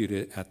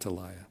executed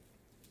Athaliah.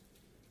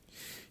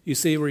 You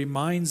see, it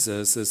reminds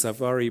us, as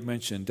I've already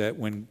mentioned, that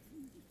when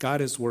God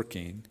is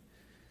working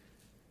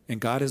and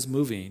God is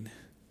moving,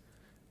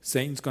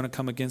 Satan's going to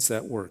come against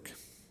that work.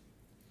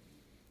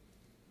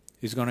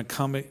 He's going to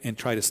come and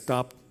try to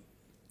stop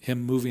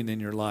him moving in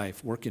your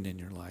life, working in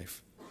your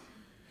life.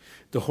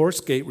 The horse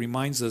gate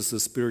reminds us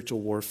of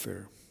spiritual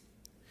warfare.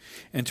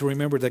 And to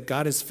remember that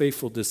God is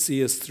faithful to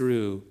see us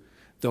through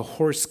the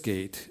horse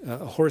gate.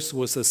 A horse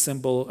was a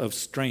symbol of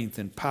strength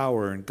and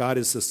power, and God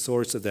is the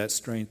source of that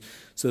strength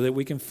so that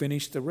we can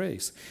finish the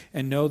race.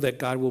 And know that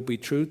God will be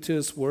true to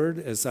his word,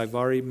 as I've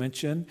already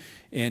mentioned.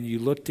 And you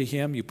look to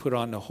him, you put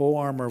on the whole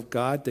armor of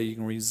God that you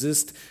can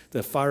resist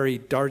the fiery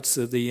darts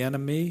of the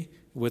enemy,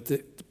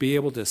 be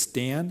able to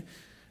stand.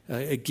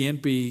 Again,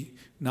 be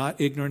not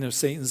ignorant of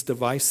Satan's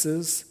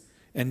devices,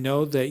 and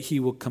know that he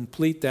will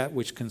complete that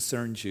which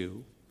concerns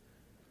you.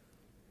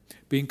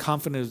 Being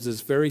confident of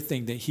this very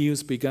thing, that he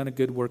who's begun a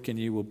good work in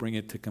you will bring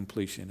it to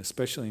completion,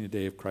 especially in the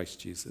day of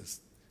Christ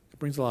Jesus. It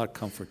brings a lot of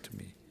comfort to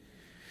me.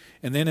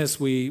 And then as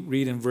we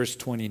read in verse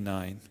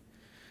 29,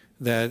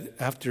 that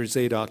after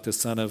Zadok, the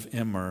son of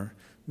Immer,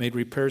 made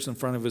repairs in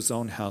front of his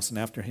own house, and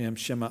after him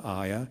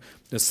Shemaiah,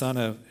 the son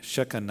of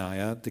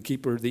Shechaniah, the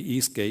keeper of the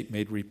east gate,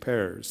 made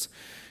repairs.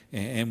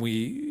 And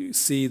we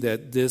see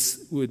that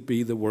this would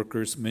be the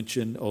workers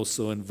mentioned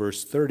also in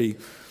verse 30.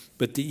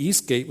 But the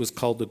east gate was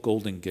called the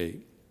Golden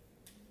Gate.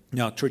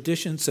 Now,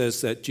 tradition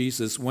says that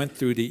Jesus went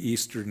through the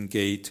eastern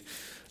gate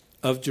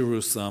of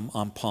Jerusalem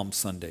on Palm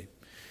Sunday.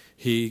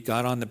 He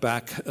got on the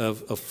back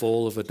of a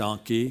foal of a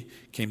donkey,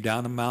 came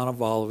down the Mount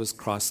of Olives,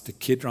 crossed the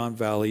Kidron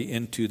Valley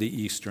into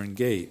the eastern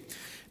gate.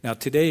 Now,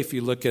 today, if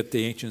you look at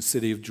the ancient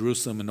city of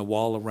Jerusalem and the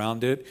wall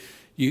around it,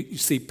 you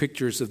see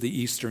pictures of the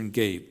eastern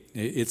gate.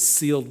 It's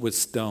sealed with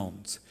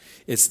stones.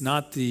 It's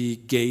not the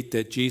gate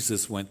that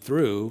Jesus went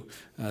through.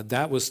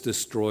 That was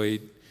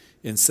destroyed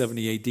in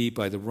 70 AD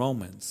by the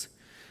Romans.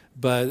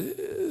 But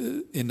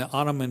in the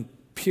Ottoman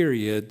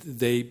period,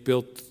 they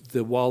built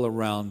the wall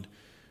around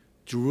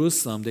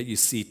Jerusalem that you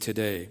see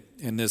today.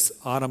 And this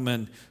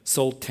Ottoman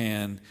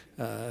Sultan,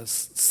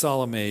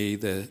 Salome,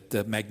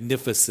 the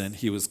Magnificent,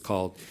 he was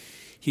called,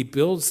 he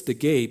builds the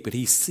gate, but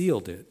he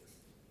sealed it.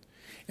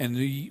 And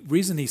the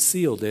reason he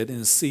sealed it,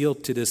 and it's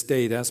sealed to this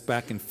day, that's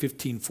back in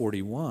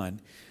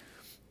 1541,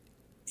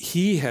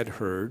 he had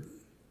heard,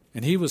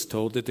 and he was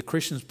told that the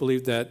Christians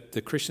believed that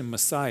the Christian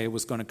Messiah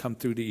was going to come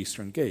through the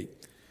Eastern Gate.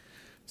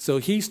 So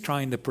he's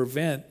trying to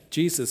prevent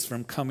Jesus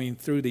from coming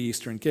through the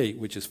Eastern Gate,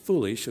 which is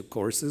foolish, of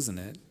course, isn't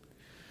it?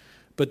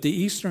 But the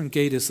Eastern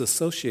Gate is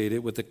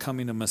associated with the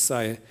coming of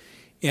Messiah.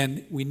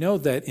 And we know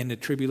that in the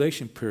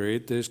tribulation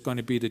period, there's going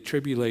to be the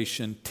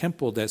tribulation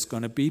temple that's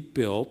going to be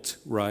built,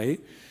 right?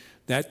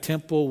 That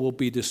temple will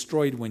be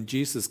destroyed when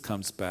Jesus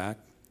comes back.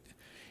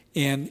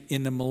 And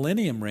in the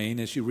millennium reign,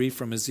 as you read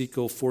from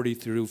Ezekiel 40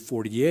 through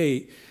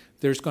 48,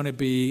 there's going to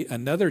be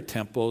another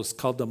temple. It's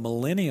called the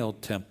millennial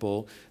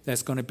temple.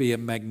 That's going to be a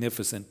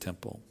magnificent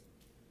temple.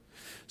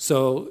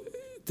 So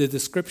the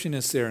description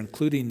is there,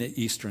 including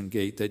the Eastern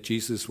Gate that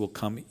Jesus will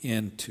come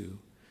into.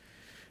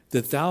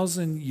 The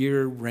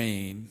 1,000-year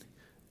reign,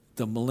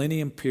 the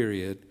millennium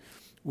period,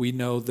 we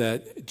know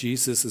that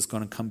Jesus is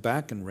going to come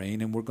back and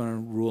reign, and we're going to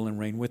rule and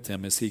reign with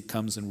him as he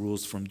comes and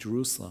rules from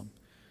Jerusalem.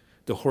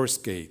 The horse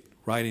gate,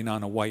 riding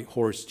on a white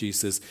horse,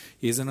 Jesus,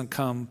 he isn't going to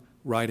come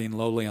riding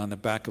lowly on the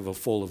back of a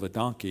foal of a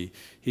donkey.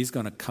 He's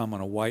going to come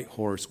on a white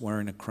horse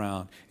wearing a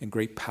crown in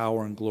great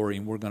power and glory,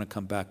 and we're going to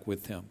come back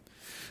with him.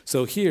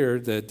 So here,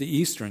 the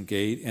Eastern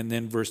Gate, and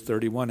then verse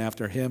 31,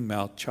 after him,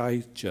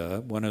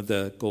 Malchijah, one of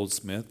the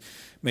goldsmiths,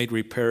 made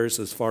repairs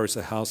as far as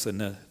the house of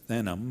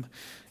Nethanim,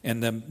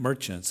 and the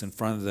merchants in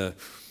front of the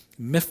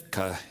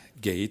Mifkah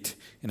gate,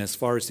 and as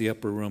far as the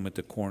upper room at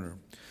the corner.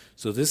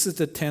 So this is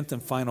the 10th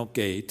and final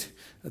gate,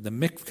 the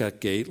Mifkah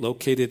gate,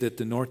 located at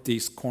the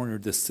northeast corner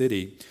of the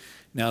city.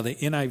 Now the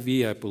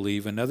NIV, I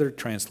believe, and other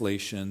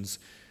translations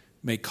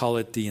may call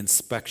it the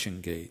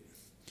inspection gate.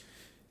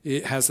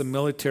 It has a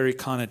military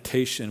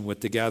connotation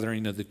with the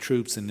gathering of the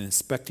troops and the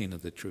inspecting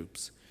of the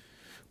troops.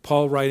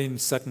 Paul writing in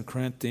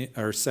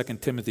 2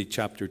 Timothy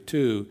chapter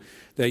 2,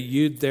 that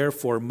you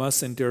therefore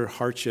must endure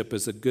hardship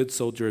as a good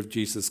soldier of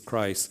Jesus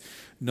Christ.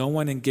 No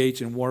one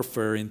engaged in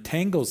warfare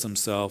entangles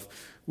himself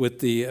with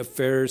the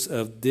affairs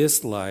of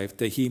this life,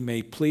 that he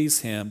may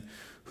please him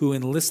who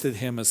enlisted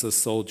him as a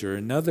soldier.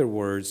 In other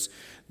words,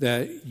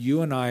 that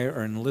you and I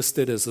are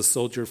enlisted as a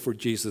soldier for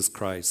Jesus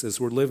Christ, as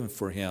we're living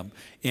for him,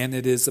 and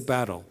it is a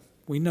battle.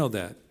 We know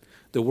that.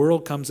 The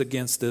world comes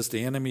against us.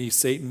 The enemy,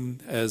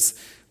 Satan, as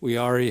we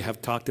already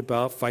have talked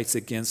about, fights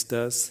against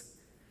us.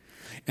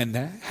 And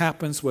that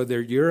happens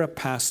whether you're a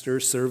pastor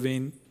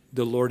serving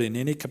the Lord in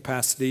any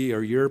capacity,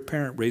 or you're a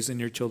parent raising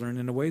your children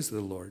in the ways of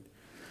the Lord.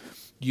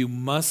 You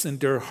must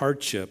endure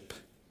hardship,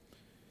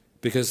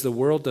 because the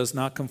world does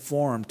not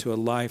conform to a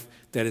life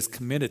that is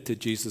committed to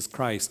Jesus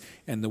Christ.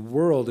 And the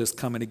world is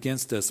coming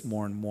against us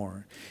more and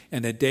more.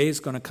 And a day is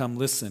going to come,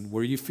 listen,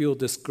 where you feel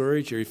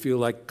discouraged or you feel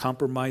like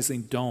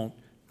compromising, don't,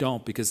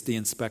 because the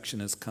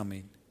inspection is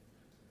coming.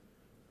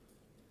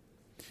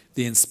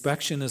 The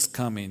inspection is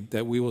coming,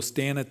 that we will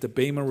stand at the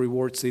Bema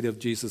reward seat of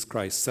Jesus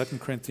Christ. 2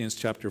 Corinthians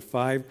chapter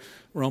 5,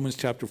 Romans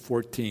chapter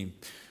 14.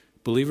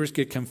 Believers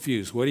get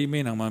confused. What do you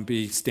mean I'm going to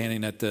be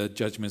standing at the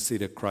judgment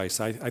seat of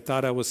Christ? I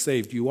thought I was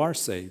saved. You are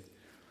saved.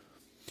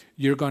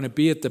 You're going to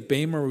be at the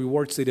Bema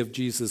reward seat of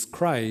Jesus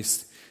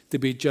Christ to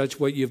be judged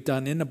what you've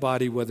done in the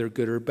body, whether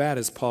good or bad,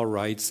 as Paul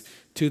writes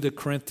to the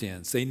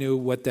Corinthians. They knew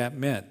what that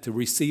meant, to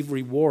receive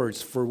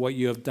rewards for what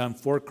you have done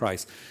for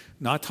Christ.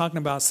 Not talking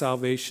about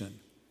salvation.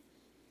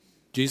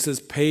 Jesus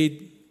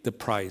paid the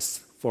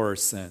price for our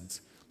sins.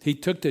 He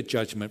took the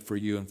judgment for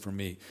you and for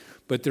me.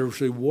 But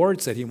there's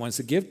rewards that he wants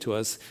to give to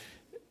us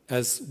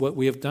as what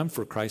we have done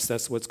for Christ.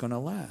 That's what's going to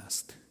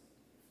last.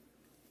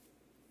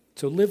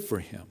 So live for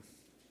him,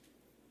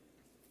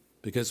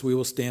 because we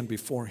will stand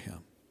before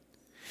him.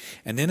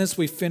 And then as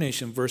we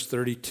finish in verse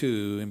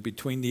 32, in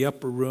between the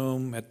upper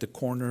room at the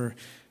corner,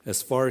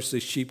 as far as the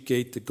sheep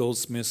gate, the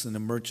goldsmiths and the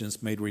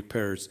merchants made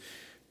repairs.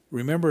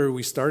 Remember,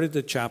 we started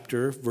the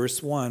chapter,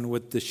 verse 1,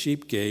 with the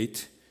sheep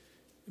gate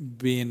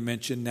being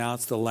mentioned. Now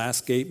it's the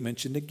last gate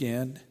mentioned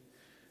again.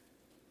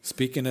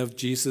 Speaking of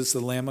Jesus, the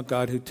Lamb of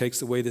God who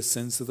takes away the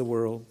sins of the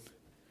world.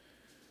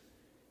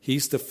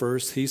 He's the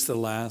first, he's the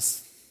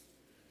last.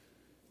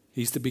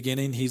 He's the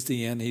beginning, he's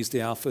the end, he's the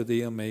Alpha,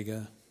 the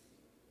Omega.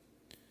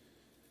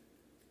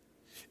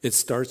 It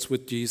starts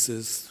with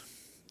Jesus.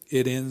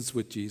 It ends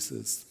with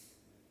Jesus.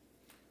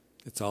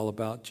 It's all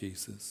about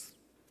Jesus.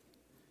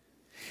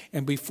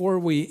 And before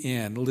we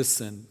end,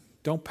 listen,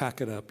 don't pack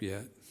it up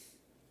yet.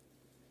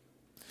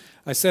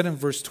 I said in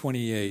verse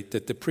 28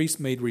 that the priest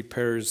made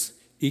repairs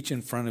each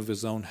in front of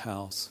his own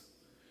house.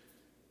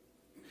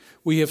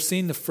 We have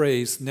seen the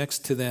phrase next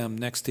to them,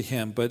 next to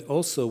him, but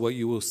also what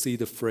you will see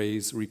the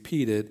phrase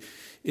repeated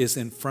is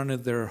in front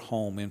of their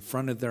home, in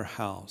front of their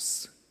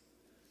house.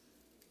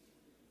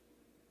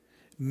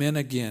 Men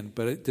again,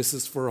 but this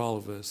is for all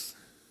of us.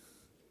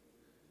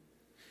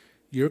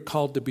 You're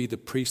called to be the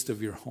priest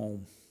of your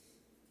home.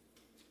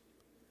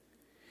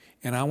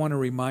 And I want to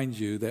remind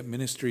you that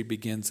ministry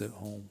begins at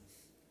home.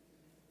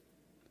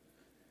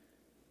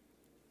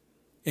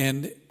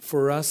 And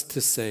for us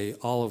to say,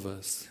 all of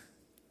us,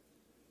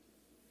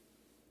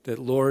 that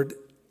Lord,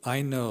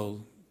 I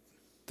know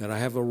that I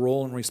have a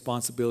role and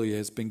responsibility that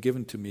has been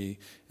given to me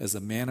as a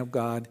man of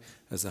God,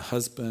 as a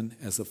husband,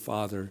 as a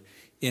father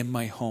in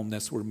my home.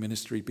 That's where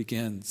ministry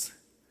begins.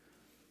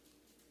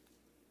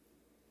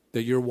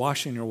 That you're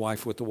washing your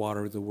wife with the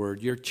water of the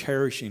word. You're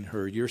cherishing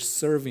her. You're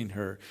serving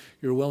her.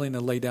 You're willing to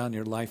lay down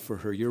your life for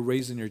her. You're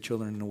raising your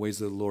children in the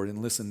ways of the Lord.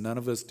 And listen, none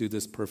of us do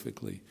this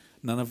perfectly.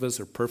 None of us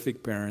are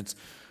perfect parents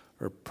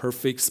or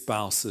perfect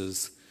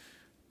spouses.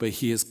 But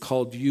he has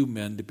called you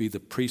men to be the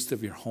priest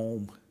of your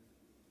home.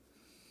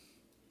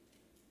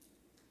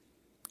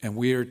 And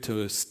we are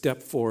to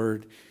step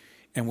forward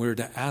and we're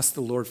to ask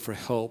the Lord for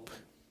help.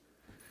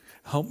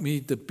 Help me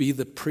to be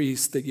the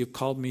priest that you've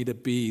called me to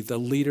be, the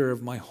leader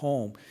of my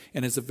home.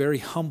 And it's a very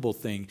humble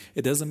thing.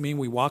 It doesn't mean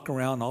we walk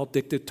around all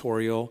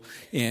dictatorial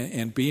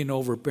and being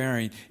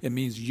overbearing. It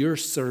means you're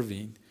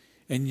serving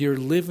and you're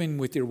living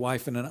with your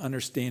wife in an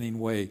understanding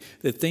way.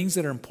 The things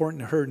that are important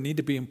to her need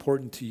to be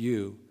important to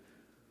you.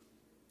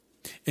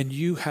 And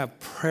you have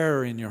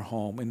prayer in your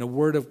home and the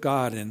Word of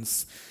God and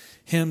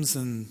hymns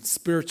and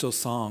spiritual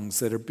songs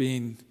that are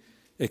being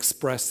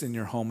expressed in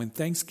your home and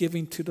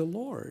thanksgiving to the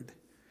Lord.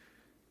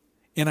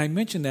 And I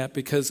mention that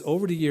because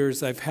over the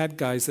years I've had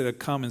guys that have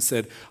come and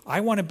said,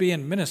 I want to be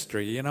in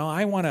ministry.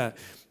 I want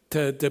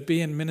to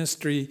be in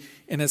ministry.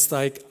 And it's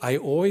like I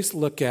always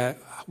look at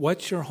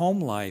what's your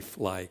home life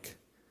like?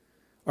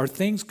 Are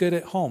things good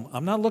at home?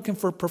 I'm not looking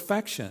for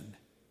perfection.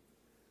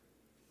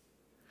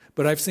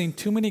 But I've seen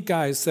too many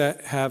guys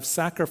that have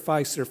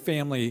sacrificed their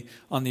family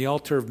on the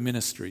altar of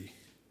ministry.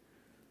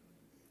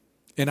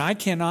 And I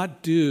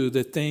cannot do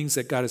the things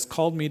that God has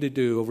called me to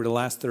do over the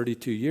last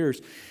 32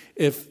 years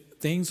if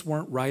things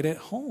weren't right at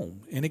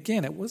home. And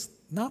again, it was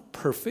not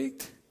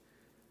perfect.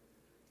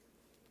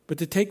 But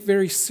to take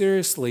very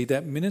seriously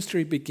that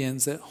ministry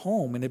begins at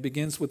home and it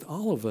begins with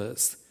all of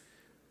us.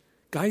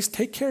 Guys,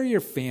 take care of your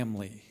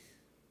family.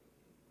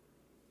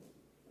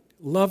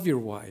 Love your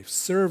wife.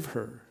 Serve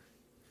her.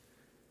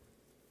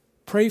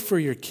 Pray for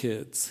your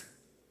kids.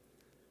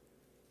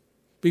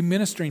 Be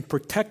ministering.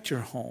 Protect your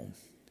home.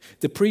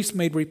 The priest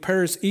made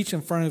repairs each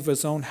in front of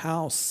his own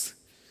house.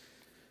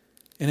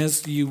 And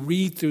as you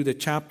read through the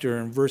chapter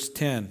in verse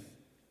 10,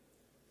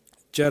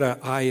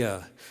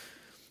 Jedaiah,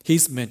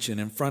 he's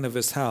mentioned in front of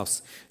his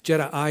house.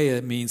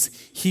 Jedaiah means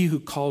he who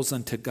calls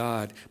unto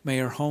God.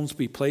 May our homes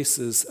be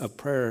places of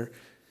prayer.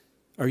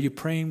 Are you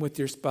praying with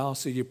your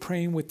spouse? Are you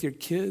praying with your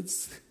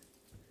kids?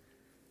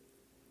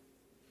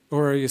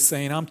 Or are you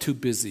saying, I'm too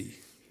busy?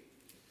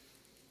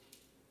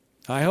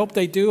 I hope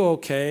they do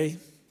okay.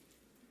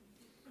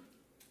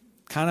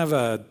 Kind of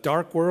a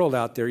dark world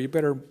out there. You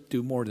better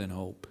do more than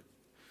hope.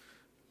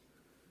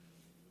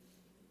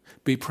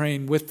 Be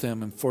praying with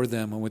them and for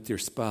them and with your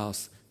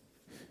spouse.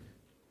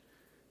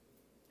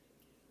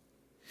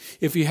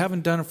 If you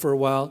haven't done it for a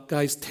while,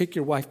 guys, take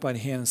your wife by the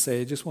hand and say,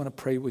 I just want to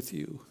pray with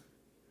you.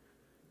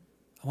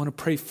 I want to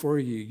pray for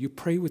you. You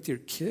pray with your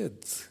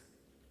kids.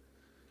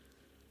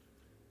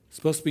 It's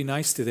supposed to be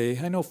nice today.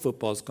 I know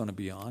football's going to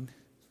be on.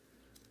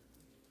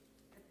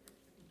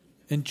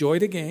 Enjoy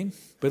the game,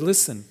 but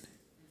listen,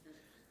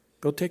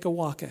 go take a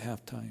walk at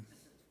halftime.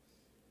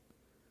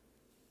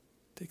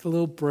 Take a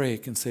little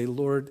break and say,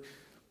 Lord,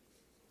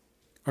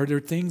 are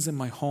there things in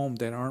my home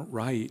that aren't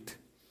right?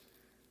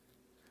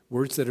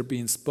 Words that are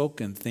being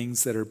spoken,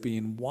 things that are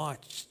being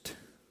watched.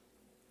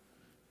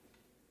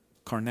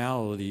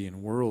 Carnality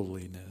and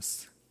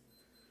worldliness.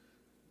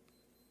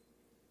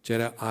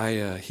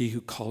 Jedaiah, he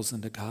who calls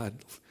unto God,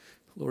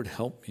 Lord,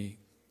 help me,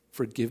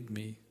 forgive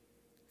me.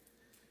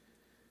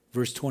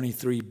 Verse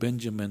 23,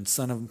 Benjamin,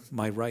 son of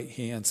my right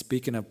hand,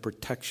 speaking of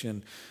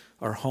protection,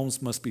 our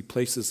homes must be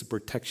places of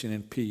protection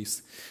and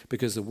peace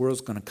because the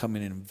world's going to come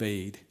in and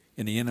invade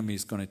and the enemy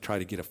is going to try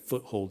to get a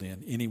foothold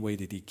in any way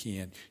that he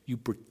can. You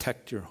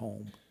protect your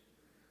home.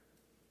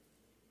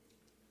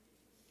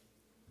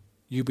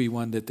 You be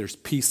one that there's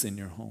peace in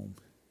your home.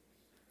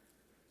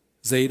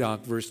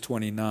 Zadok, verse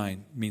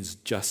 29, means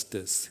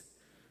justice.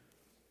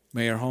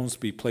 May our homes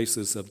be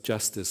places of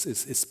justice.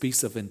 It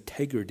speaks of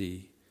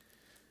integrity,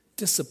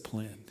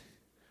 discipline.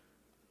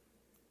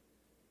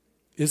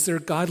 Is there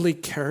godly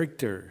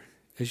character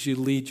as you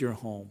lead your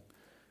home?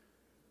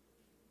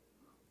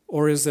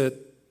 Or is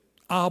it,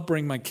 I'll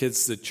bring my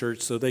kids to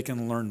church so they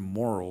can learn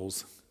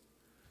morals?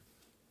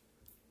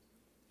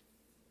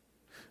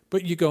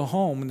 But you go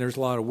home and there's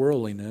a lot of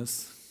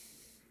worldliness,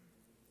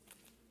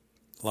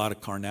 a lot of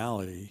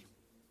carnality,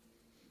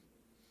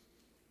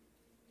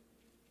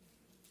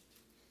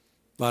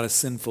 a lot of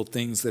sinful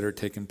things that are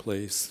taking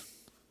place.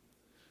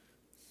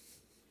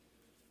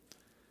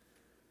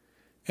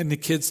 And the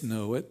kids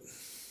know it.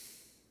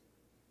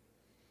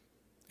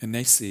 And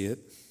they see it.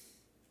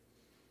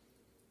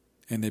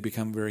 And they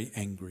become very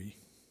angry.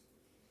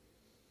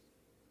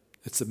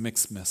 It's a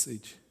mixed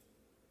message.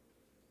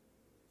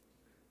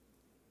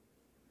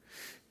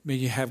 May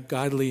you have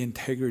godly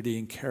integrity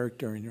and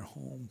character in your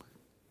home,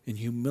 and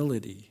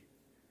humility.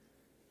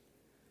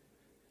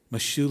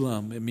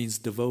 Meshulam, it means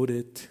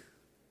devoted.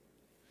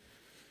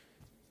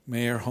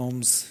 May our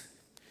homes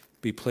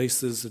be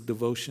places of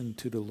devotion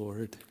to the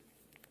Lord.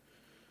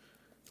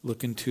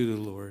 Look into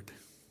the Lord.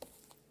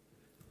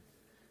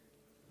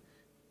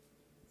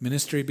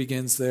 Ministry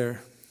begins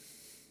there.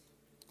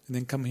 And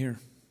then come here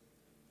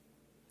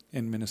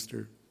and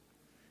minister.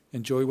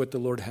 Enjoy what the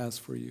Lord has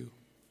for you.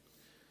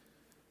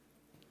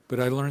 But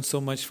I learned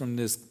so much from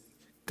this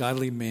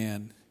godly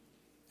man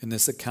and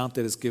this account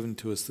that is given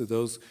to us, to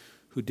those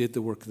who did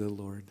the work of the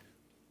Lord.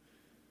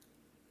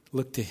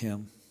 Look to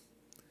him.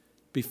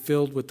 Be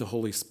filled with the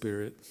Holy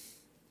Spirit.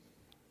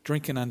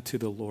 Drinking unto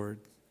the Lord.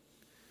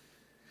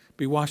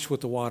 Be washed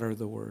with the water of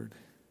the Word.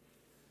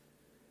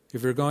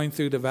 If you're going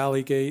through the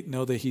valley gate,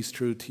 know that he's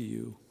true to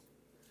you.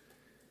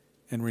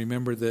 And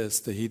remember this,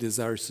 that he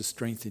desires to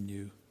strengthen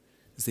you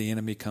as the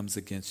enemy comes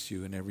against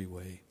you in every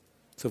way.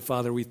 So,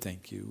 Father, we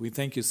thank you. We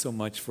thank you so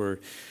much for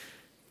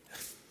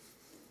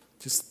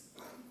just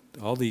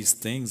all these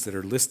things that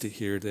are listed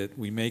here that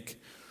we make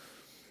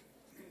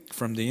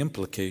from the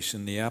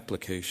implication, the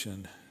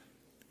application.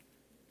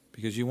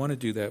 Because you want to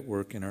do that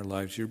work in our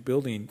lives. You're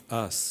building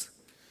us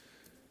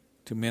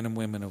to men and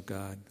women of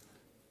God.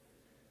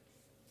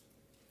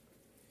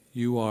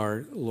 You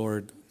are,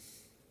 Lord,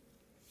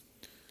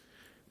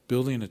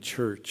 building a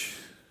church.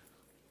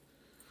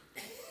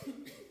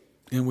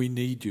 And we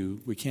need you.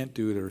 We can't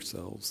do it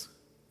ourselves.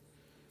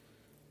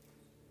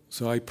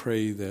 So I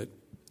pray that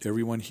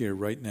everyone here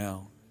right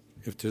now,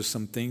 if there's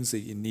some things that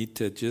you need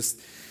to just,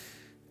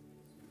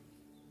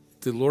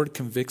 the Lord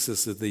convicts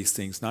us of these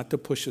things, not to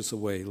push us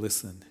away.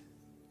 Listen,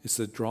 it's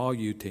to draw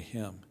you to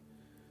him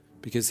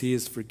because he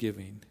is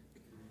forgiving.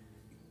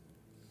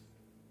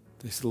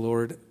 They say,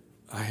 Lord,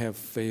 I have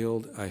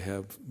failed. I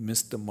have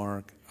missed the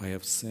mark. I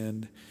have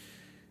sinned.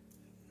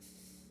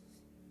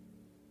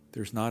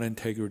 There's not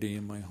integrity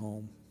in my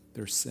home.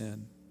 There's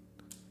sin.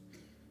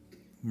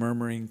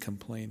 Murmuring,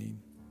 complaining.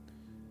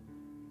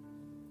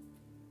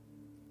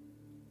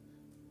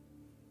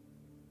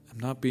 I'm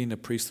not being a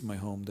priest in my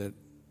home that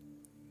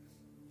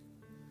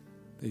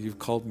you've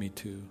called me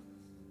to.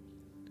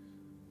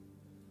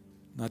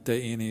 Not that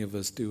any of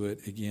us do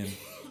it, again,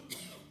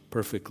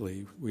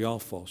 perfectly. We all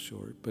fall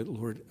short. But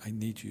Lord, I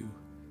need you.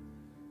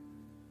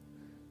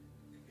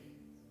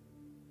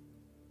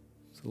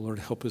 So Lord,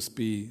 help us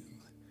be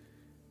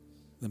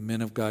the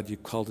men of God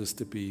you've called us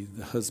to be,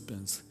 the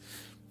husbands.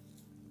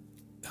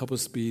 Help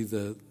us be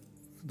the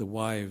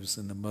wives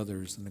and the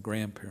mothers and the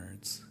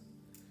grandparents.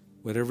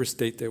 Whatever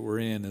state that we're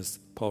in, as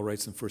Paul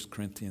writes in 1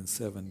 Corinthians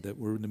 7, that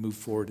we're to move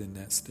forward in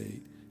that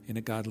state in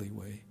a godly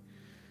way.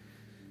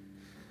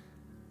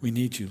 We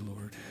need you,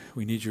 Lord.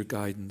 We need your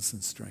guidance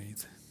and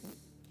strength.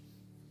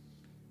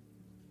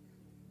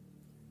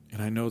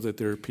 And I know that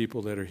there are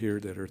people that are here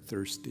that are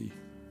thirsty.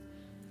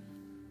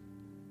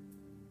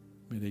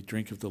 May they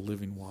drink of the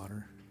living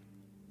water.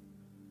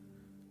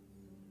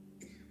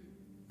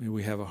 May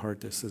we have a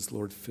heart that says,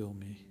 Lord, fill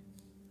me.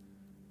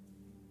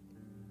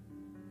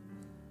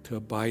 To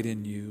abide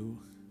in you.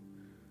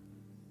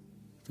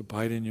 To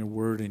abide in your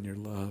word and your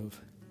love.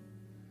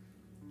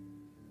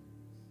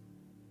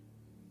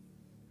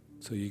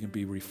 So you can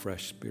be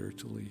refreshed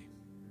spiritually.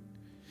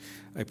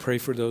 I pray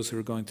for those who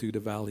are going through the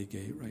valley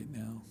gate right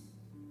now.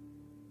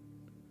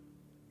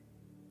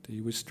 That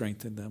you would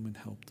strengthen them and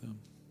help them.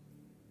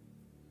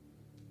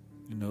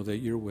 You know that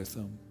you're with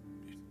them.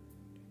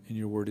 And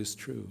your word is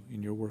true.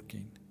 And you're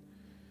working.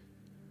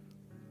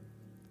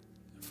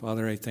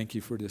 Father, I thank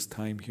you for this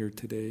time here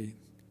today.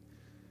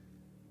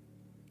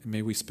 And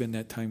may we spend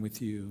that time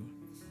with you.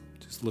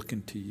 Just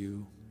looking to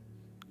you.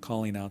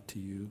 Calling out to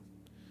you.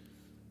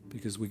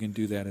 Because we can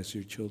do that as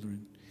your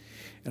children.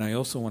 And I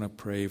also want to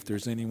pray, if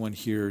there's anyone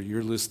here,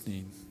 you're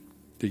listening,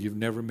 that you've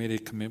never made a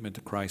commitment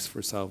to Christ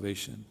for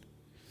salvation.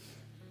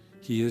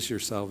 He is your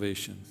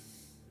salvation.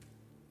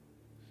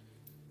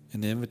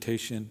 And the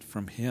invitation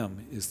from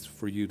him is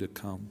for you to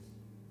come.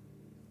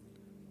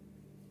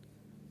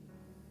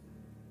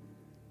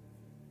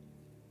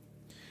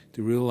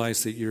 To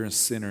realize that you're a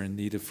sinner in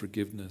need of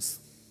forgiveness.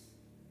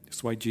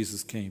 That's why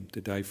Jesus came, to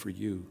die for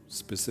you,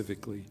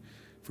 specifically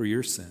for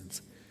your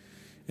sins.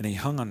 And he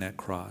hung on that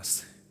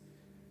cross.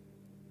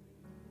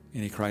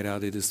 And he cried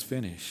out, it is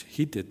finished.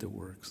 He did the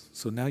works.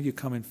 So now you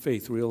come in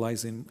faith,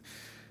 realizing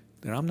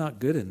that I'm not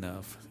good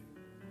enough.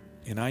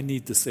 And I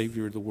need the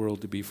Savior of the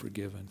world to be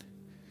forgiven.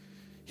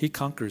 He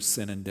conquers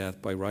sin and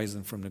death by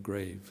rising from the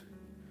grave.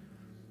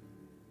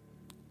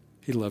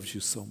 He loves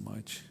you so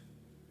much.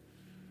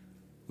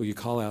 Will you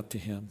call out to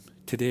him?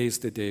 Today is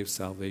the day of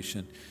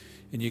salvation.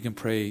 And you can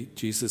pray,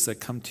 Jesus, I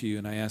come to you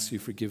and I ask you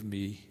to forgive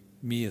me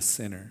a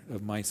sinner,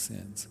 of my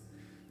sins.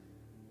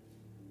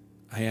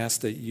 I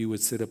ask that you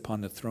would sit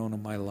upon the throne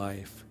of my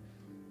life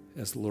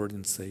as Lord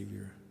and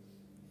Savior.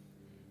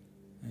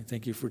 I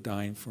thank you for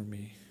dying for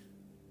me.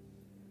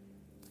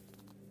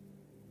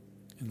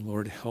 And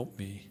Lord, help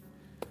me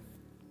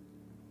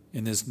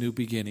in this new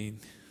beginning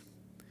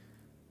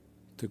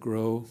to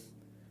grow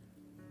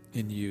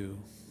in you,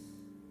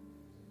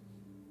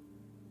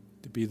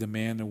 to be the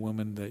man and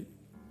woman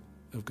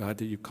of God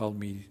that you called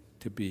me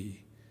to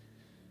be.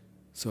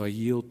 So I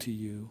yield to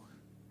you,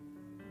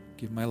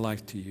 give my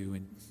life to you,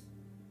 and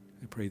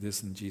I pray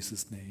this in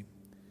Jesus' name.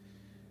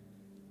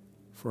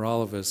 For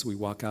all of us, we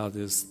walk out of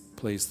this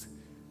place,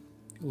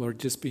 Lord,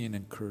 just being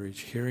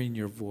encouraged, hearing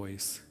your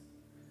voice,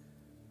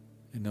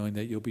 and knowing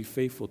that you'll be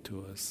faithful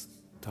to us,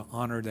 to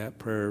honor that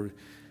prayer,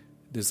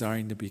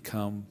 desiring to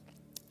become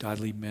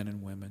godly men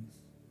and women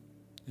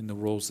in the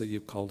roles that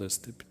you've called us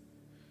to,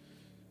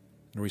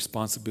 and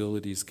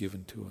responsibilities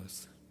given to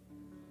us.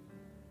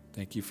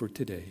 Thank you for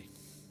today.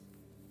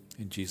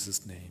 In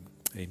Jesus' name,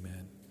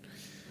 amen.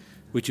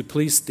 Would you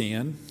please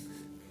stand?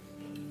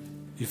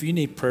 If you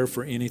need prayer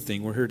for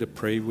anything, we're here to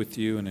pray with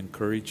you and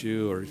encourage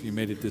you, or if you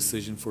made a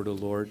decision for the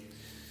Lord,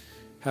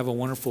 have a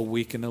wonderful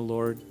week in the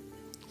Lord.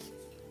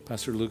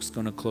 Pastor Luke's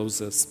going to close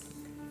us.